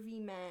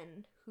 pervy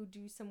men who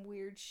do some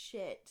weird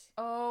shit.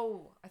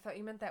 Oh, I thought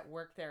you meant that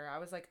work there. I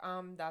was like,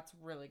 that's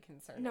really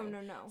concerning.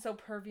 No. So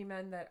pervy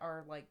men that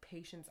are, like,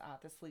 patients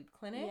at the sleep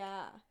clinic?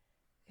 Yeah.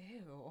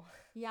 Ew.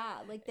 Yeah,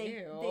 like,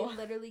 they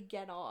literally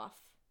get off.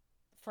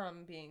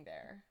 From being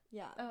there.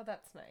 Yeah. Oh,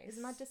 that's nice.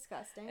 Isn't that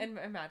disgusting? And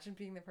imagine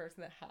being the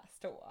person that has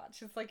to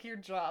watch. It's like your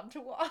job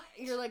to watch.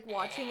 You're, like,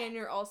 watching and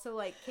you're also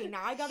like, okay,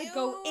 now I gotta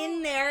go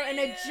in there and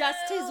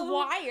adjust his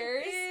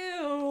wires.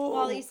 Ew.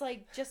 While he's,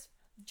 like, just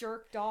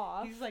jerked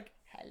off. He's like,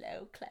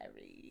 hello,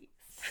 Clarice.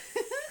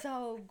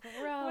 So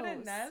gross. What a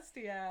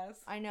nasty ass.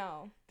 I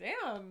know.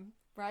 Damn.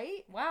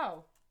 Right?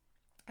 Wow.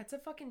 It's a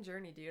fucking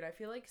journey, dude. I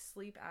feel like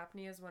sleep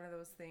apnea is one of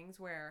those things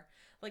where,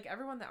 like,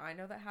 everyone that I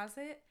know that has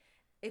it,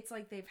 it's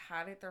like they've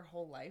had it their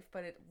whole life,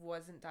 but it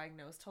wasn't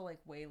diagnosed till like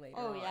way later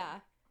on. yeah.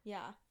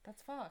 Yeah.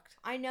 That's fucked.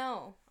 I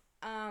know.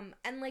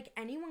 And like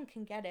anyone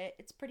can get it.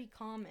 It's pretty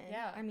common.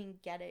 Yeah. I mean,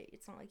 get it.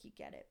 It's not like you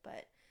get it,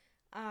 but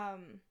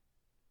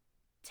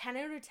 10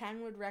 out of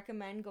 10 would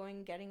recommend going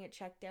and getting it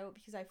checked out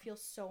because I feel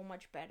so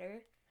much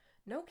better.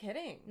 No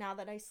kidding. Now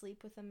that I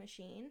sleep with a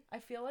machine. I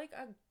feel like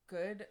a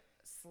good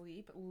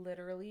sleep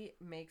literally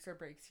makes or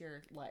breaks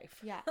your life.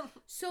 Yeah.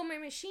 So my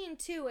machine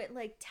too, it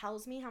like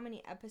tells me how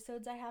many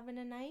episodes I have in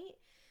a night.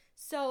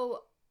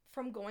 So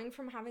from going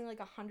from having like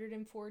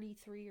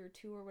 143 or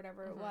 2 or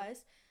whatever it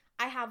was,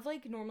 I have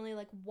like normally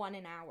like 1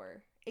 an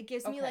hour. It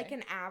gives me like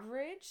an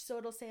average, so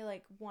it'll say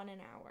like 1 an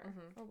hour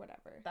or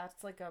whatever.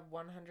 That's like a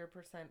 100%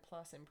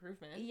 plus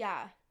improvement.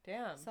 Yeah.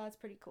 Damn. So that's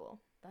pretty cool.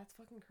 That's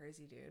fucking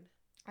crazy, dude.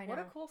 I know. What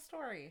a cool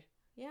story.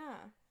 Yeah.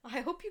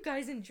 I hope you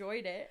guys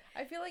enjoyed it.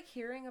 I feel like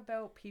hearing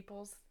about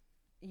people's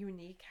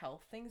unique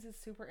health things is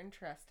super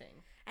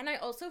interesting. And I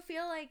also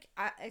feel like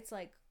it's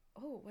like,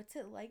 oh, what's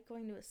it like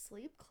going to a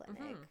sleep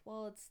clinic?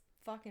 Well, it's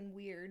fucking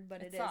weird,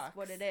 but it is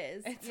what it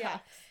is. It yeah.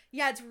 sucks.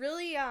 Yeah, it's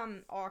really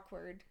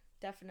awkward,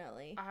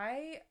 definitely.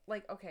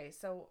 Okay,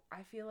 so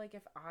I feel like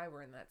if I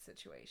were in that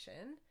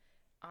situation,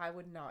 I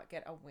would not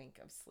get a wink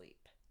of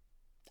sleep.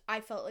 I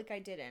felt like I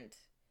didn't.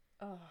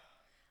 Ugh.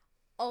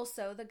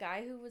 Also, the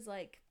guy who was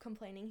like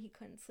complaining he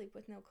couldn't sleep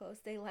with no clothes,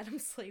 they let him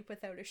sleep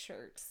without a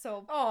shirt.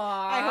 So Aww.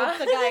 I hope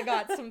the guy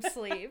got some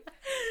sleep.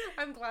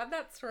 I'm glad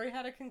that story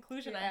had a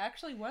conclusion. Yeah. I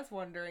actually was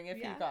wondering if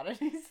you got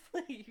any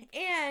sleep.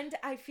 And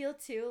I feel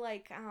too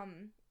like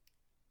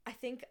I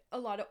think a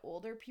lot of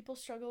older people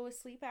struggle with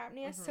sleep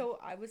apnea. So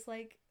I was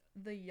like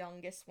the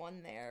youngest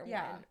one there.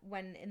 Yeah.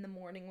 When in the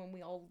morning when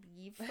we all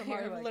leave from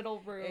our like,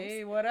 little rooms.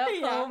 Hey, what up,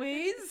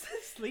 homies?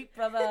 Sleep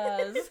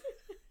brothers.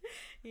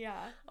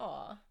 Yeah.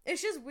 Aw.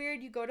 It's just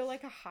weird. You go to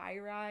like a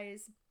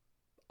high-rise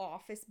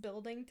office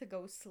building to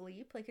go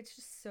sleep. Like, it's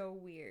just so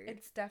weird.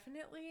 It's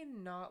definitely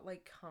not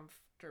like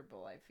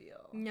comfortable, I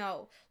feel.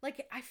 No.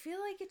 Like, I feel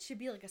like it should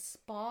be like a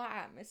spa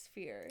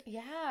atmosphere.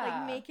 Yeah.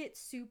 Like, make it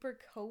super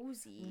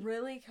cozy.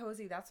 Really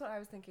cozy. That's what I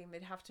was thinking.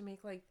 They'd have to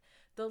make like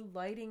the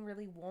lighting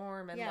really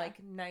warm and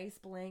like nice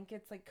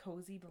blankets, like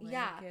cozy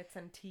blankets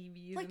and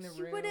TVs like, in the room.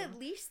 You would at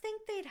least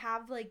think they'd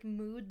have like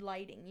mood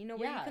lighting, you know,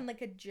 where you can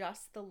like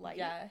adjust the light.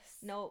 Yes.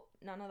 Nope,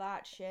 none of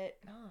that shit.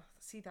 Oh,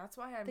 see, that's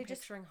why I'm they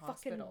picturing just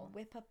hospital. Fucking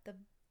whip up the,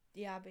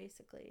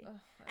 basically. Ugh,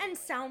 and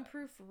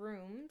soundproof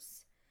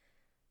rooms.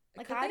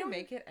 Like, could they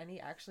make it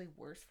any actually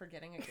worse for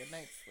getting a good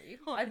night's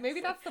sleep?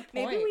 Maybe that's the point.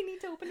 Maybe we need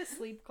to open a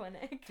sleep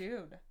clinic.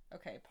 Dude,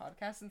 okay,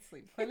 podcast and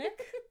sleep clinic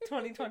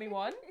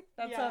 2021.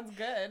 That sounds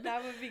good.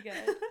 That would be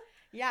good.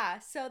 Yeah,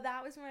 so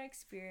that was my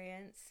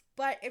experience.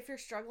 But if you're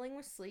struggling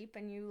with sleep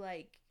and you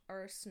like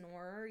are a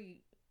snorer,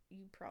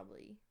 you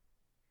probably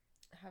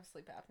have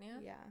sleep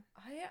apnea. Yeah.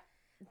 I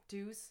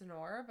do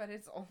snore, but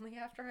it's only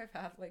after I've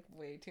had like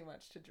way too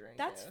much to drink.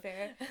 That's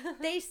fair.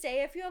 They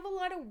say if you have a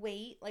lot of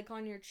weight like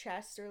on your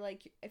chest or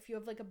like if you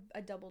have like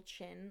a double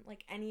chin,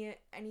 like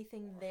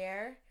anything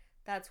there,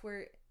 that's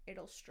where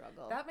it'll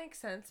struggle. That makes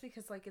sense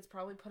because like it's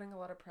probably putting a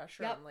lot of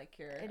pressure on like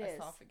your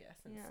esophagus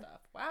and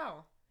stuff.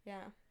 Wow.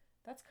 Yeah.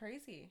 That's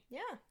crazy. Yeah.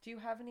 Do you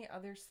have any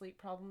other sleep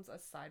problems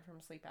aside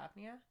from sleep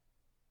apnea?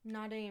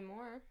 Not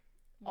anymore.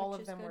 All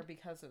of them were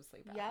because of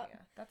sleep apnea.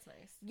 That's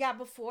nice. Yeah,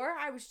 before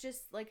I was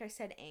just, like I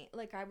said,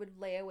 like I would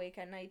lay awake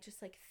at night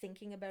just like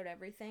thinking about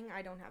everything.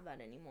 I don't have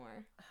that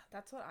anymore.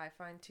 That's what I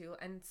find too.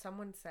 And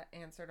someone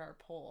answered our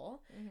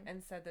poll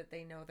and said that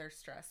they know they're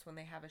stressed when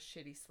they have a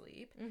shitty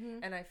sleep.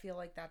 And I feel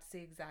like that's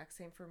the exact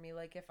same for me.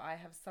 Like if I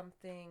have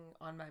something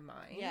on my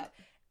mind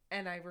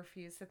and I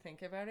refuse to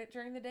think about it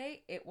during the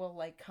day, it will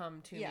like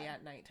come to me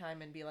at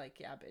nighttime and be like,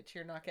 yeah, bitch,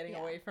 you're not getting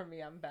away from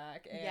me. I'm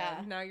back.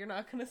 And now you're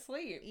not going to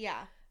sleep.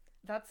 Yeah.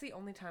 That's the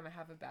only time I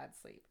have a bad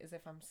sleep is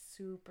if I'm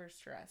super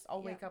stressed.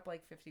 I'll wake up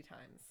like 50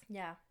 times.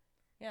 Yeah.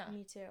 Yeah.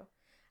 Me too.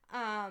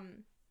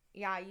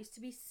 Yeah, I used to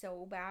be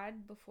so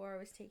bad before I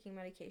was taking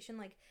medication.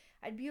 Like,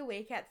 I'd be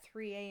awake at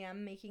 3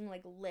 a.m. making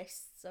like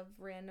lists of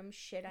random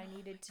shit I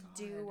needed to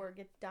do or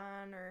get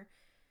done or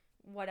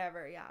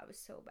whatever. Yeah, it was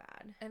so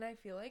bad. And I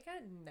feel like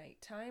at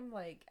nighttime,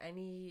 like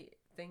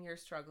anything you're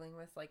struggling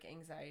with, like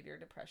anxiety or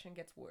depression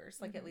gets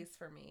worse. Like at least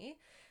for me.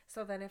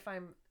 So then if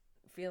I'm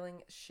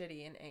feeling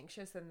shitty and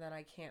anxious and then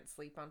I can't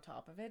sleep on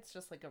top of it, it's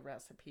just like a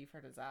recipe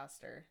for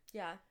disaster.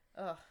 Yeah.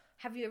 Ugh.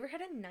 Have you ever had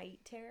a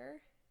night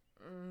terror?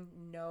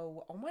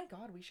 No. Oh my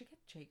god, we should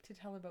get Jake to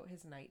tell about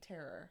his night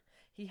terror.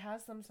 He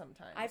has them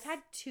sometimes. I've had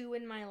 2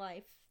 in my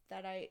life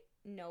that I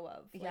know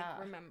of.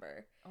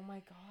 Remember. Oh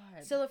my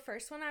god. So the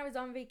first one, I was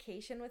on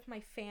vacation with my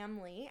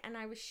family and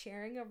I was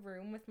sharing a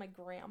room with my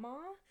grandma.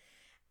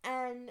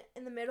 And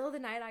in the middle of the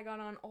night, I got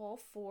on all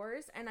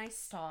fours and I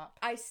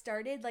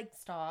started like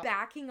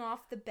backing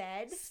off the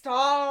bed.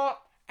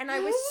 And I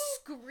was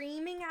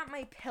screaming at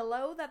my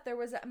pillow that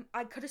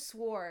I could have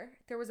swore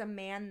there was a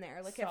man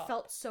there. Like it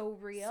felt so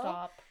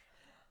real.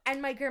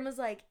 And my grandma's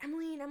like,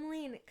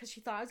 Emmeline, because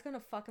she thought I was going to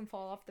fucking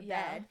fall off the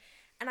bed.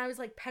 and I was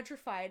like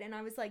petrified, and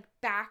I was like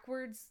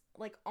backwards,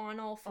 like on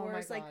all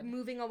fours, like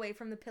moving away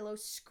from the pillow,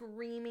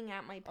 screaming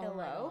at my pillow.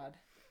 Oh my God.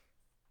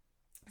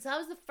 So that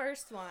was the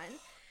first one.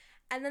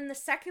 And then the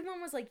second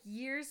one was like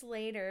years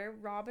later.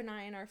 Rob and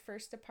I, in our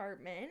first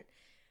apartment,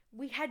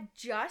 we had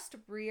just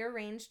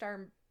rearranged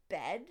our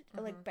bed,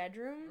 like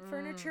bedroom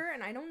furniture,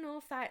 and I don't know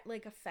if that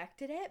like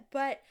affected it,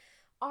 but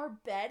our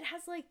bed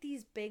has like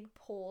these big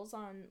poles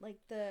on like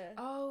the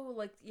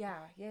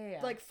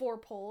like 4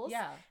 poles,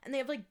 and they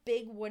have like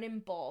big wooden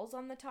balls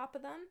on the top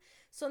of them.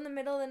 So in the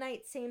middle of the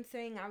night, same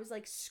thing, I was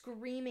like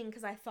screaming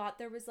because I thought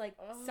there was like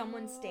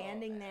someone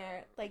standing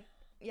there. Like,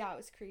 yeah, it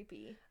was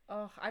creepy.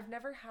 I've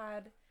never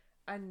had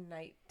a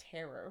night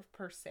terror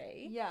per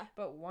se. Yeah.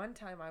 But one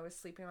time I was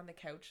sleeping on the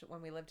couch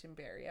when we lived in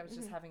Barrie. I was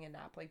just having a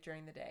nap like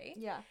during the day.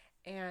 Yeah.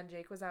 And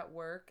Jake was at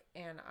work,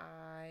 and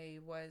I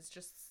was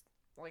just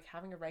like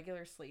having a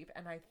regular sleep,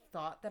 and I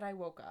thought that I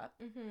woke up,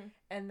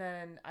 and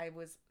then I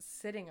was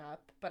sitting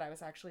up, but I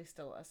was actually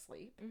still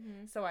asleep.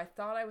 So I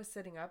thought I was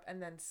sitting up,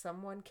 and then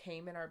someone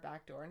came in our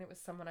back door, and it was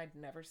someone I'd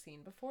never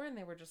seen before, and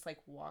they were just like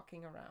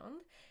walking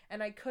around,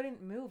 and I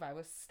couldn't move. I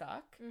was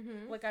stuck.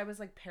 Like I was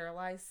like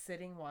paralyzed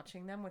sitting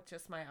watching them with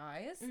just my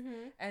eyes.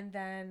 And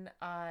then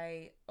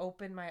I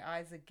opened my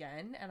eyes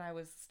again, and I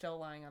was still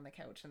lying on the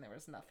couch, and there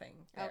was nothing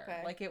there.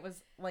 Okay. Like it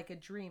was like a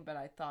dream, but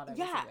I thought I was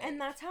awake.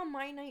 And that's how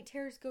my night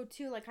terrors go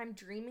too. Like I'm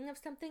dreaming of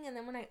something, and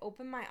then when I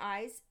open my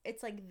eyes,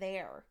 it's like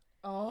there.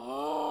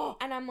 Oh.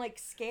 And I'm like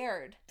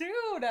scared.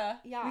 Dude.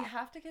 Yeah. We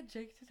have to get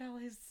Jake to tell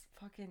his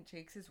fucking...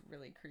 Jake's is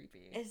really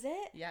creepy. Is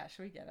it? Yeah,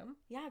 should we get him?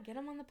 Yeah, get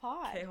him on the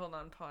pod. Okay, hold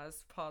on.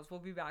 Pause. We'll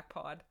be back,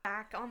 pod.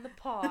 Back on the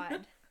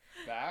pod.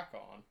 Back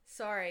on.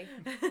 Sorry.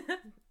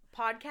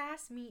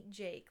 Podcast, meet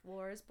Jake,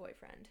 Laura's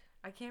boyfriend.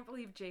 I can't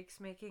believe Jake's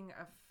making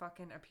a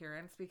fucking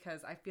appearance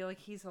because I feel like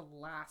he's the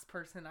last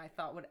person I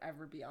thought would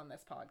ever be on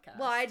this podcast.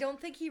 Well, I don't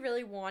think he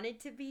really wanted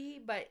to be,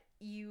 but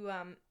you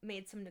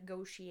made some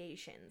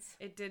negotiations.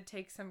 It did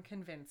take some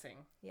convincing.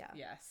 Yeah.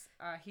 Yes.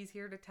 He's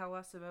here to tell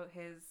us about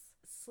his...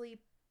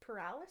 Sleep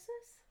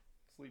paralysis?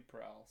 Sleep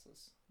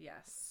paralysis.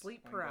 Yes.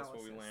 Sleep paralysis.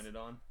 That's what we landed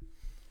on.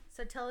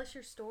 So tell us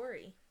your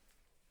story.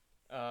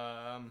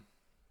 I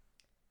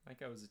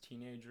think I was a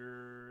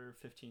teenager,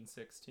 15,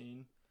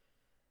 16.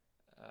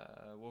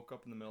 Woke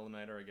up in the middle of the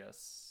night, or I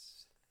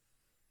guess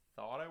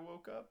thought I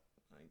woke up.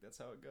 I think that's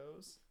how it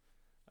goes.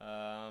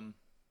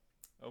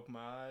 Open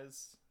my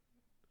eyes,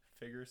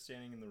 figure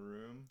standing in the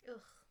room.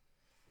 Ugh.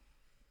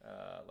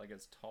 Like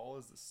as tall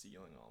as the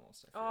ceiling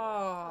almost, I feel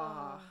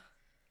like.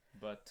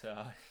 But,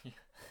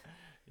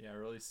 yeah,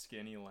 really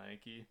skinny,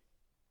 lanky.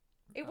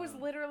 It was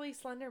literally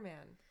Slender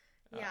Man.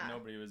 Yeah.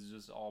 Nobody, was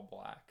just all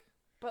black.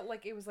 But,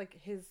 like, it was,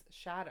 like, his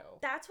shadow.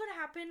 That's what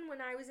happened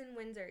when I was in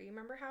Windsor. You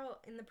remember how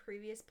in the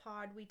previous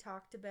pod we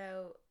talked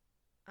about,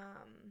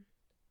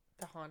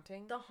 the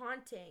haunting? The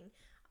haunting.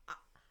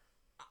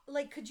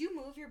 Like, could you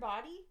move your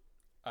body?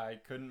 I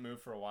couldn't move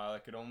for a while. I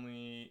could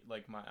only,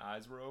 like, my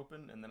eyes were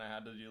open, and then I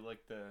had to do,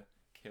 like, the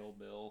Kill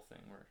Bill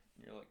thing where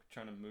you're, like,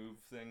 trying to move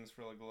things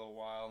for, like, a little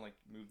while, and, like,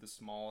 move the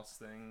smallest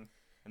thing,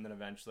 and then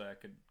eventually I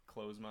could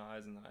close my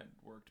eyes, and then I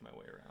worked my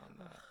way around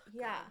that.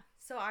 Yeah.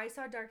 So I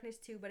saw darkness,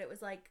 too, but it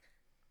was, like...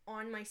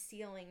 on my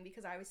ceiling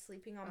because I was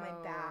sleeping on my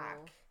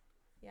back.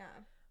 Yeah.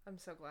 I'm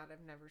so glad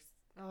I've never...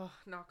 Oh,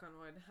 knock on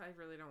wood. I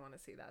really don't want to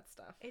see that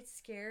stuff. It's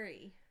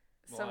scary.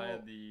 Well, I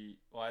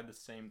had the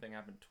same thing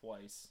happen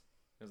twice.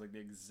 It was like the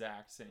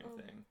exact same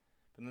thing.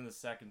 But then the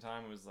second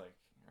time it was like,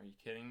 are you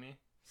kidding me?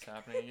 It's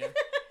happening again?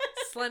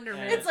 Slender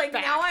Man. It's like,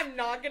 now I'm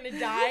not going to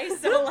die,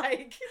 so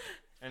like...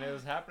 And it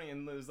was happening,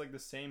 and it was like the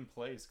same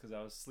place because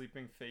I was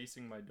sleeping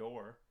facing my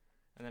door.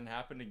 And then it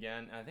happened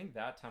again. And I think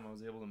that time I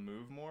was able to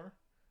move more.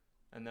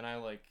 And then I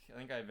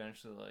think I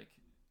eventually, like,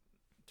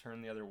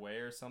 turned the other way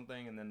or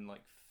something and then,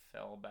 like,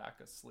 fell back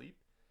asleep.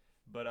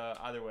 But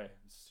either way,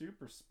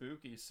 super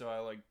spooky. So I,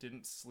 like,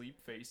 didn't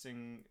sleep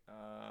facing,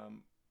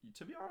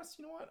 to be honest,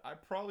 you know what? I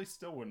probably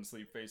still wouldn't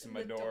sleep facing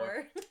my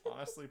door.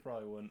 Honestly,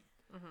 probably wouldn't.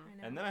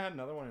 Mm-hmm. And then I had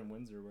another one in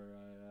Windsor where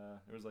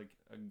there was, like,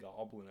 a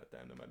goblin at the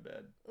end of my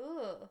bed.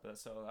 Ugh.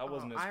 So that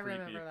wasn't as creepy. I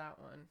remember that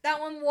one.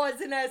 That one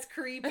wasn't as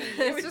creepy.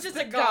 It was just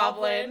a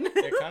goblin.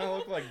 It kind of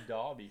looked like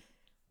Dobby.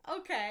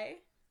 Okay.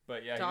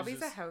 But yeah,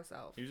 Dobby's a house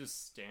elf. He was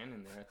just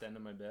standing there at the end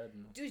of my bed.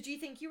 Did you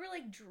think you were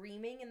like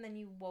dreaming and then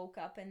you woke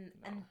up and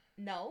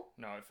no?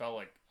 No, it felt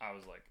like I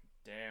was like,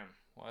 damn,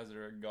 why is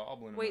there a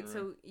goblin? Wait, in my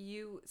room? So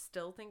you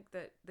still think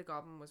that the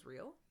goblin was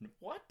real?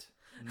 What?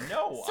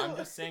 No, I'm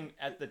just saying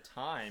at the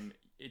time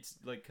it's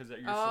like because your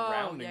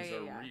surroundings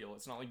are real.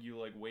 It's not like you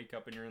like wake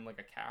up and you're in like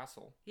a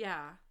castle.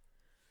 Yeah.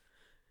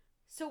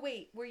 So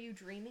wait, were you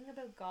dreaming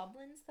about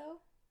goblins though?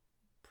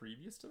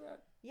 Previous to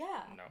that?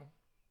 Yeah. No.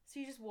 So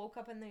you just woke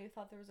up and then you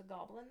thought there was a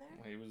goblin there?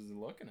 Well, he was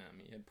looking at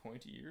me. He had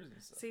pointy ears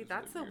and stuff. See,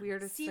 that's really the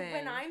weirdest thing. See,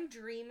 when I'm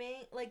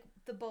dreaming, like,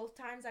 the both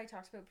times I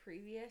talked about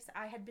previous,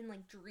 I had been,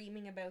 like,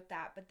 dreaming about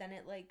that, but then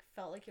it, like,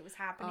 felt like it was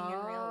happening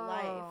in real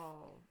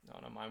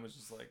life. No, mine was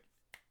just, like,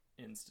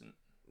 instant.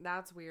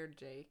 That's weird,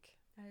 Jake.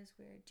 That is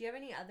weird. Do you have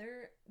any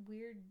other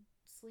weird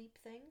sleep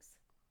things?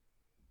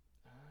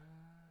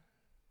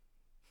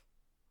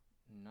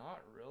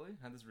 Not really.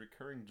 I had this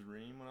recurring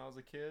dream when I was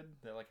a kid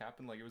that like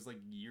happened like it was like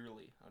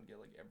yearly. I'd get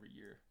like every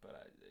year,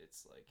 but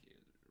it's like.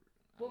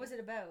 What was it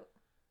about?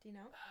 Do you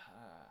know?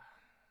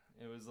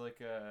 It was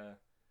like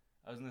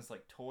I was in this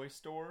like toy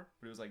store,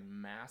 but it was like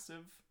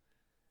massive,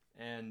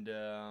 and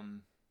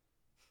it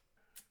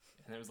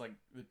was like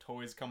the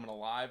toys coming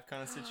alive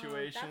kind of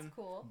situation. That's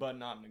cool. But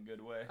not in a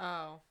good way.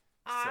 Oh.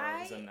 So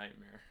it was a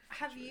nightmare.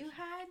 Have situation. you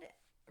had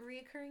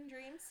reoccurring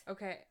dreams?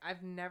 Okay,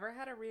 I've never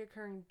had a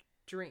reoccurring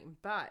dream,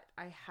 but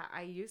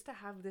I used to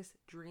have this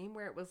dream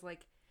where it was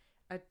like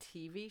a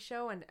TV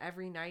show, and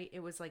every night it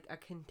was like a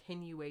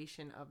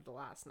continuation of the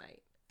last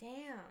night.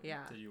 Damn.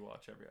 Yeah. Did you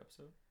watch every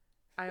episode?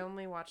 I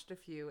only watched a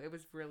few. It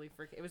was really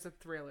it was a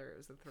thriller. It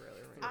was a thriller.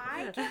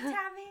 I kept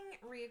having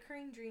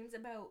reoccurring dreams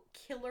about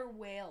killer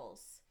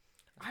whales.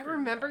 I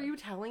remember you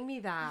telling me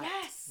that.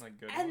 Yes. Like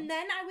good and ones?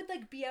 then I would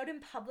like be out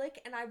in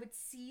public and I would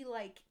see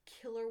like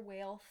killer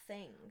whale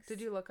things. Did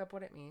you look up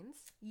what it means?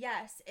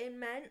 Yes, it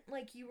meant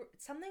like you were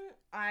something.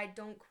 I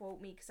don't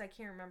quote me because I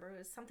can't remember. It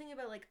was something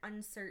about like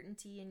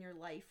uncertainty in your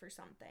life or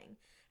something.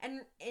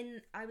 And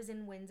I was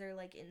in Windsor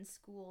like in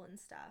school and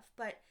stuff,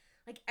 but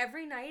like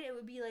every night it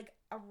would be like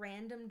a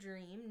random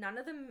dream. None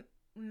of them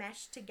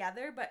meshed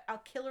together, but a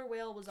killer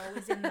whale was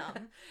always in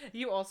them.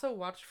 You also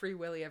watched Free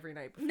Willy every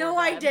night before No,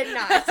 bed. I did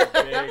not.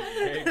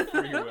 Big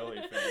Free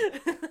Willy fan.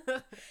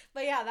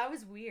 But yeah, that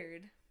was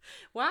weird.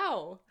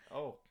 Wow.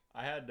 Oh,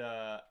 I have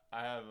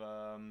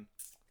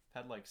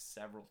had like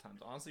several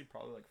times. Honestly,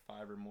 probably like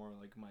 5 or more.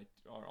 Like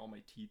all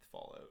my teeth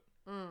fall out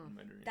in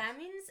my dreams. That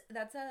means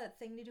that's a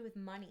thing to do with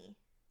money.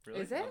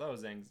 Really? Is it? I thought it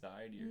was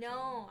anxiety. Or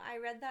No, I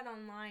read that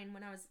online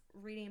when I was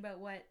reading about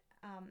what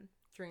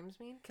Dreams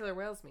mean? Killer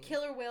whales mean?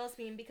 killer whales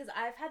mean, because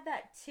I've had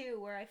that too,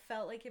 where I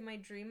felt like in my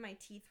dream my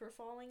teeth were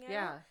falling out.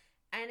 Yeah.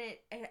 And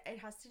it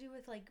has to do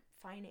with like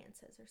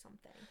finances or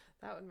something.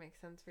 That would make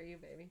sense for you,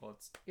 baby. Well,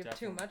 it's You have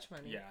too much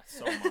money. Yeah,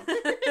 so much.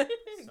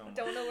 So much.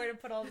 Don't know where to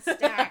put all the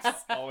stacks.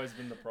 That's always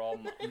been the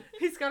problem.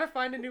 He's got to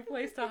find a new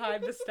place to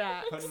hide the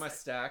stats. Putting my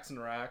stacks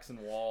and racks and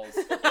walls.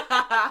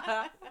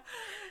 Oh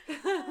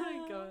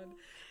my god.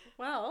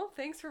 Well,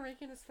 thanks for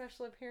making a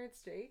special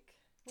appearance, Jake.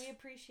 We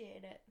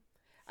appreciate it.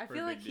 I Pretty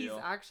feel like big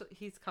deal.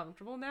 he's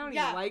comfortable now and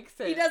Yeah, he likes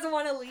it. He doesn't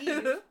want to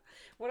leave.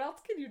 What else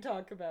can you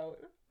talk about?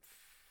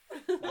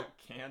 What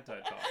can't I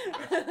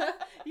talk about?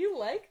 You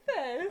like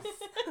this.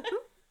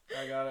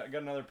 I got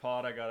another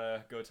pod I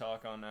gotta go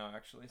talk on now,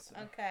 actually. So.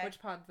 Okay. Which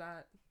pod's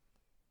that?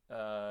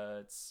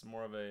 It's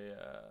more of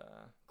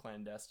a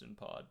clandestine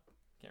pod.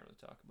 Can't really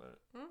talk about it.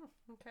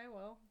 Okay,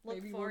 well, Look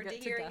maybe forward we'll to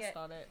get to hearing guest it.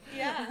 on it.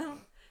 Yeah.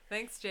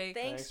 Thanks, Jake.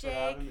 Thanks, for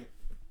having me.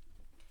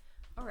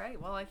 All right,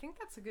 well, I think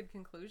that's a good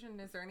conclusion.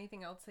 Is there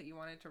anything else that you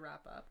wanted to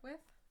wrap up with?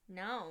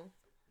 No.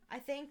 I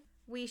think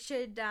we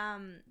should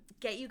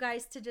get you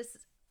guys to just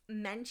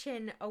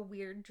mention a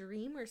weird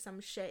dream or some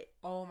shit.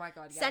 Oh my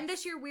god, yes. Send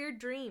us your weird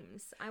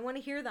dreams. I want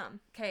to hear them.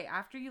 Okay,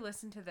 after you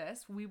listen to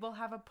this, we will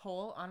have a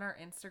poll on our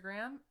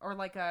Instagram or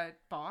like a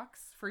box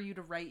for you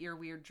to write your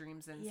weird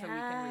dreams in so we can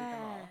read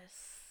them all.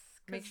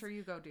 Make sure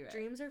you go do it.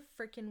 Dreams are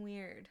freaking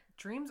weird.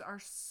 Dreams are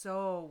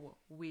so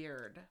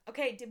weird.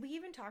 Okay, did we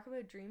even talk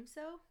about dreams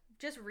though?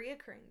 Just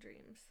reoccurring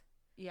dreams.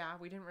 Yeah,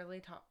 we didn't really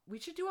talk. We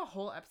should do a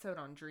whole episode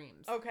on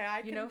dreams. Okay,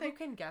 You know who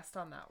can guest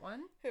on that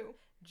one? Who?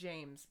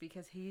 James,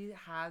 because he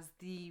has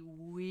the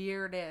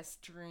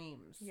weirdest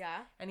dreams. Yeah.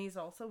 And he's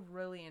also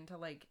really into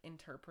like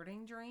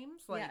interpreting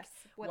dreams. Like, yes.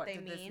 What they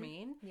did mean. this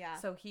mean? Yeah.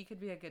 So he could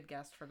be a good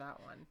guest for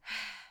that one.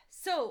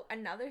 So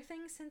another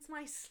thing since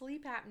my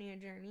sleep apnea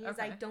journey is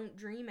I Okay. don't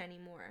dream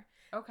anymore.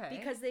 Okay.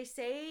 Because they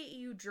say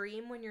you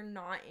dream when you're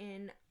not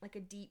in like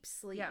a deep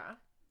sleep. Yeah.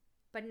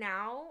 But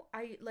now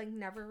I like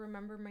never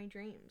remember my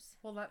dreams.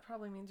 Well, that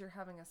probably means you're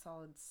having a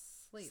solid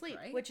sleep,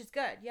 right? Which is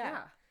good. Yeah.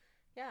 Yeah.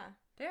 Yeah.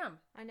 Damn.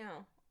 I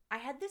know. I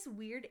had this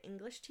weird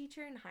English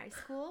teacher in high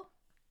school.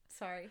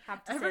 Sorry,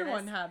 have to say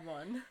Everyone this. had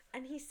one.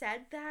 And he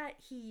said that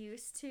he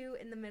used to,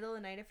 in the middle of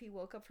the night, if he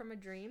woke up from a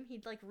dream,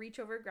 he'd like reach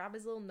over, grab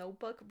his little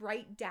notebook,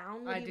 write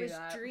down what I he do was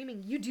that.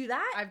 dreaming. You do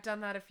that? I've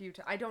done that a few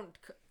times. I don't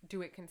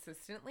do it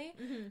consistently,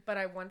 but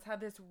I once had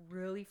this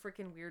really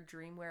freaking weird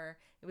dream where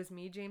it was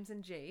me, James,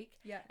 and Jake.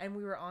 Yeah. And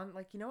we were on,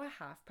 like, you know, a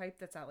half pipe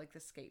that's at like the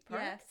skate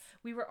park? Yes.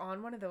 We were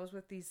on one of those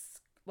with these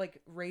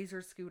like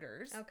razor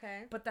scooters.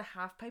 Okay. But the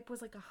half pipe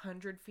was like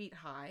 100 feet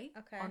high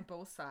Okay. on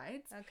both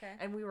sides. Okay.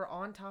 And we were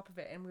on top of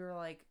it and we were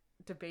like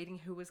debating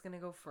who was gonna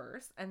go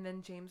first, and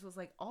then James was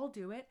like, I'll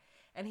do it,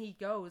 and he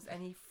goes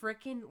and he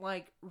freaking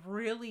like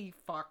really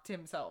fucked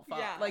himself up.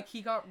 Yeah. Like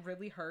he got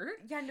really hurt.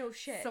 Yeah, no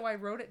shit. So I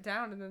wrote it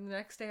down, and then the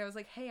next day I was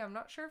like, hey, I'm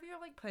not sure if you're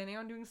like planning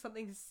on doing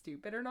something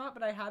stupid or not,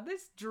 but I had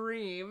this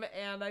dream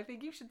and I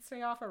think you should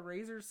stay off a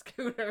razor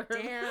scooter.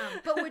 Damn.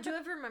 But would you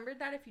have remembered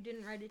that if you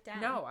didn't write it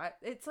down? No,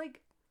 it's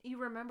like you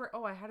remember,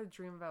 oh, I had a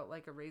dream about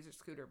like a razor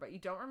scooter, but you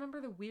don't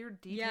remember the weird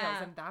details,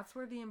 Yeah. and that's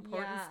where the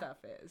important Yeah. stuff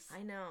is.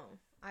 I know.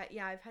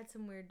 I've had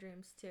some weird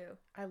dreams too.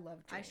 I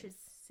love dreams. I should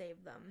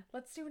save them.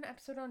 Let's do an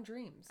episode on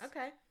dreams.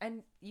 Okay.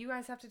 And you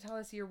guys have to tell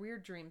us your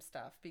weird dream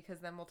stuff,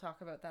 because then we'll talk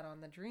about that on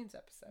the dreams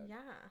episode. Yeah.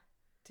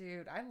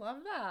 Dude, I love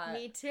that.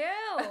 Me too.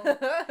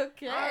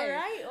 Okay. All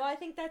right. Well, I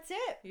think that's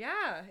it.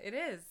 Yeah, it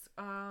is.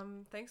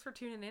 Thanks for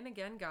tuning in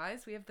again,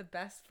 guys. We have the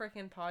best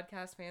freaking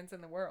podcast fans in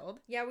the world.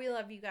 Yeah, we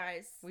love you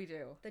guys. We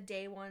do. The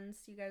day ones.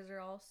 You guys are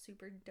all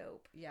super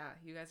dope. Yeah,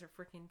 you guys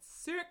are freaking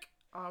sick.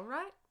 All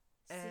right.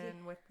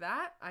 And with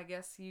that, I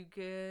guess you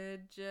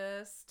could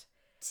just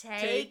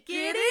Take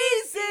it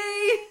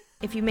easy.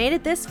 If you made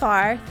it this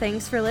far,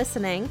 thanks for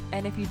listening.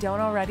 And if you don't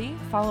already,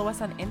 follow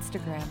us on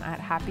Instagram at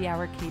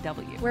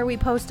happyhourkw. Where we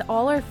post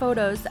all our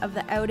photos of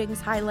the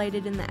outings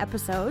highlighted in the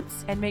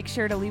episodes. And make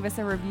sure to leave us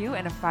a review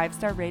and a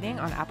 5-star rating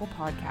on Apple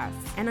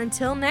Podcasts. And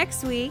until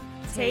next week,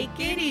 take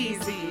it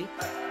easy.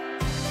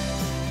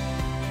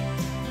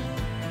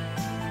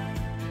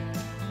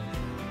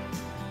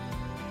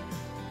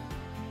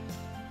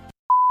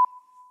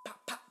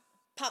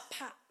 Pop,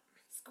 pop.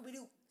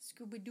 Scooby-Doo.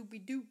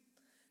 Scooby-Dooby-Doo.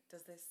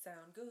 Does this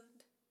sound good?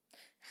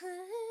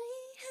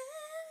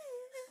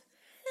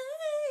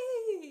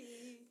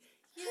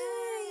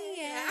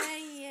 Yeah.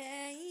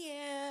 Yes!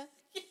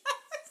 That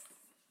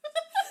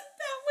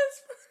was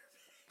perfect.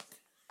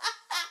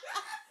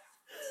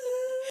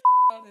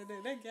 Did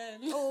it again.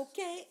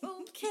 Okay.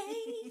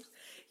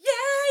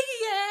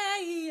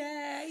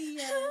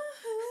 Yeah.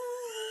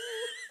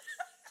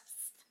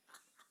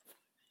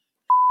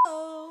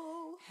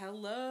 Oh.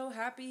 Hello,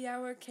 Happy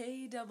Hour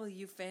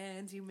KW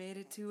fans. You made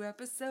it to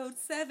episode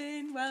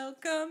 7.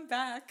 Welcome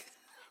back.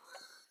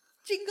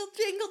 Jingle,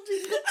 jingle,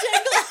 jingle,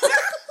 jingle.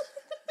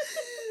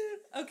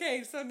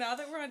 Okay, so now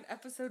that we're on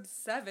episode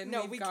 7,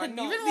 No, we've we gotten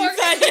cannot even leave more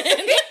that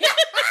in.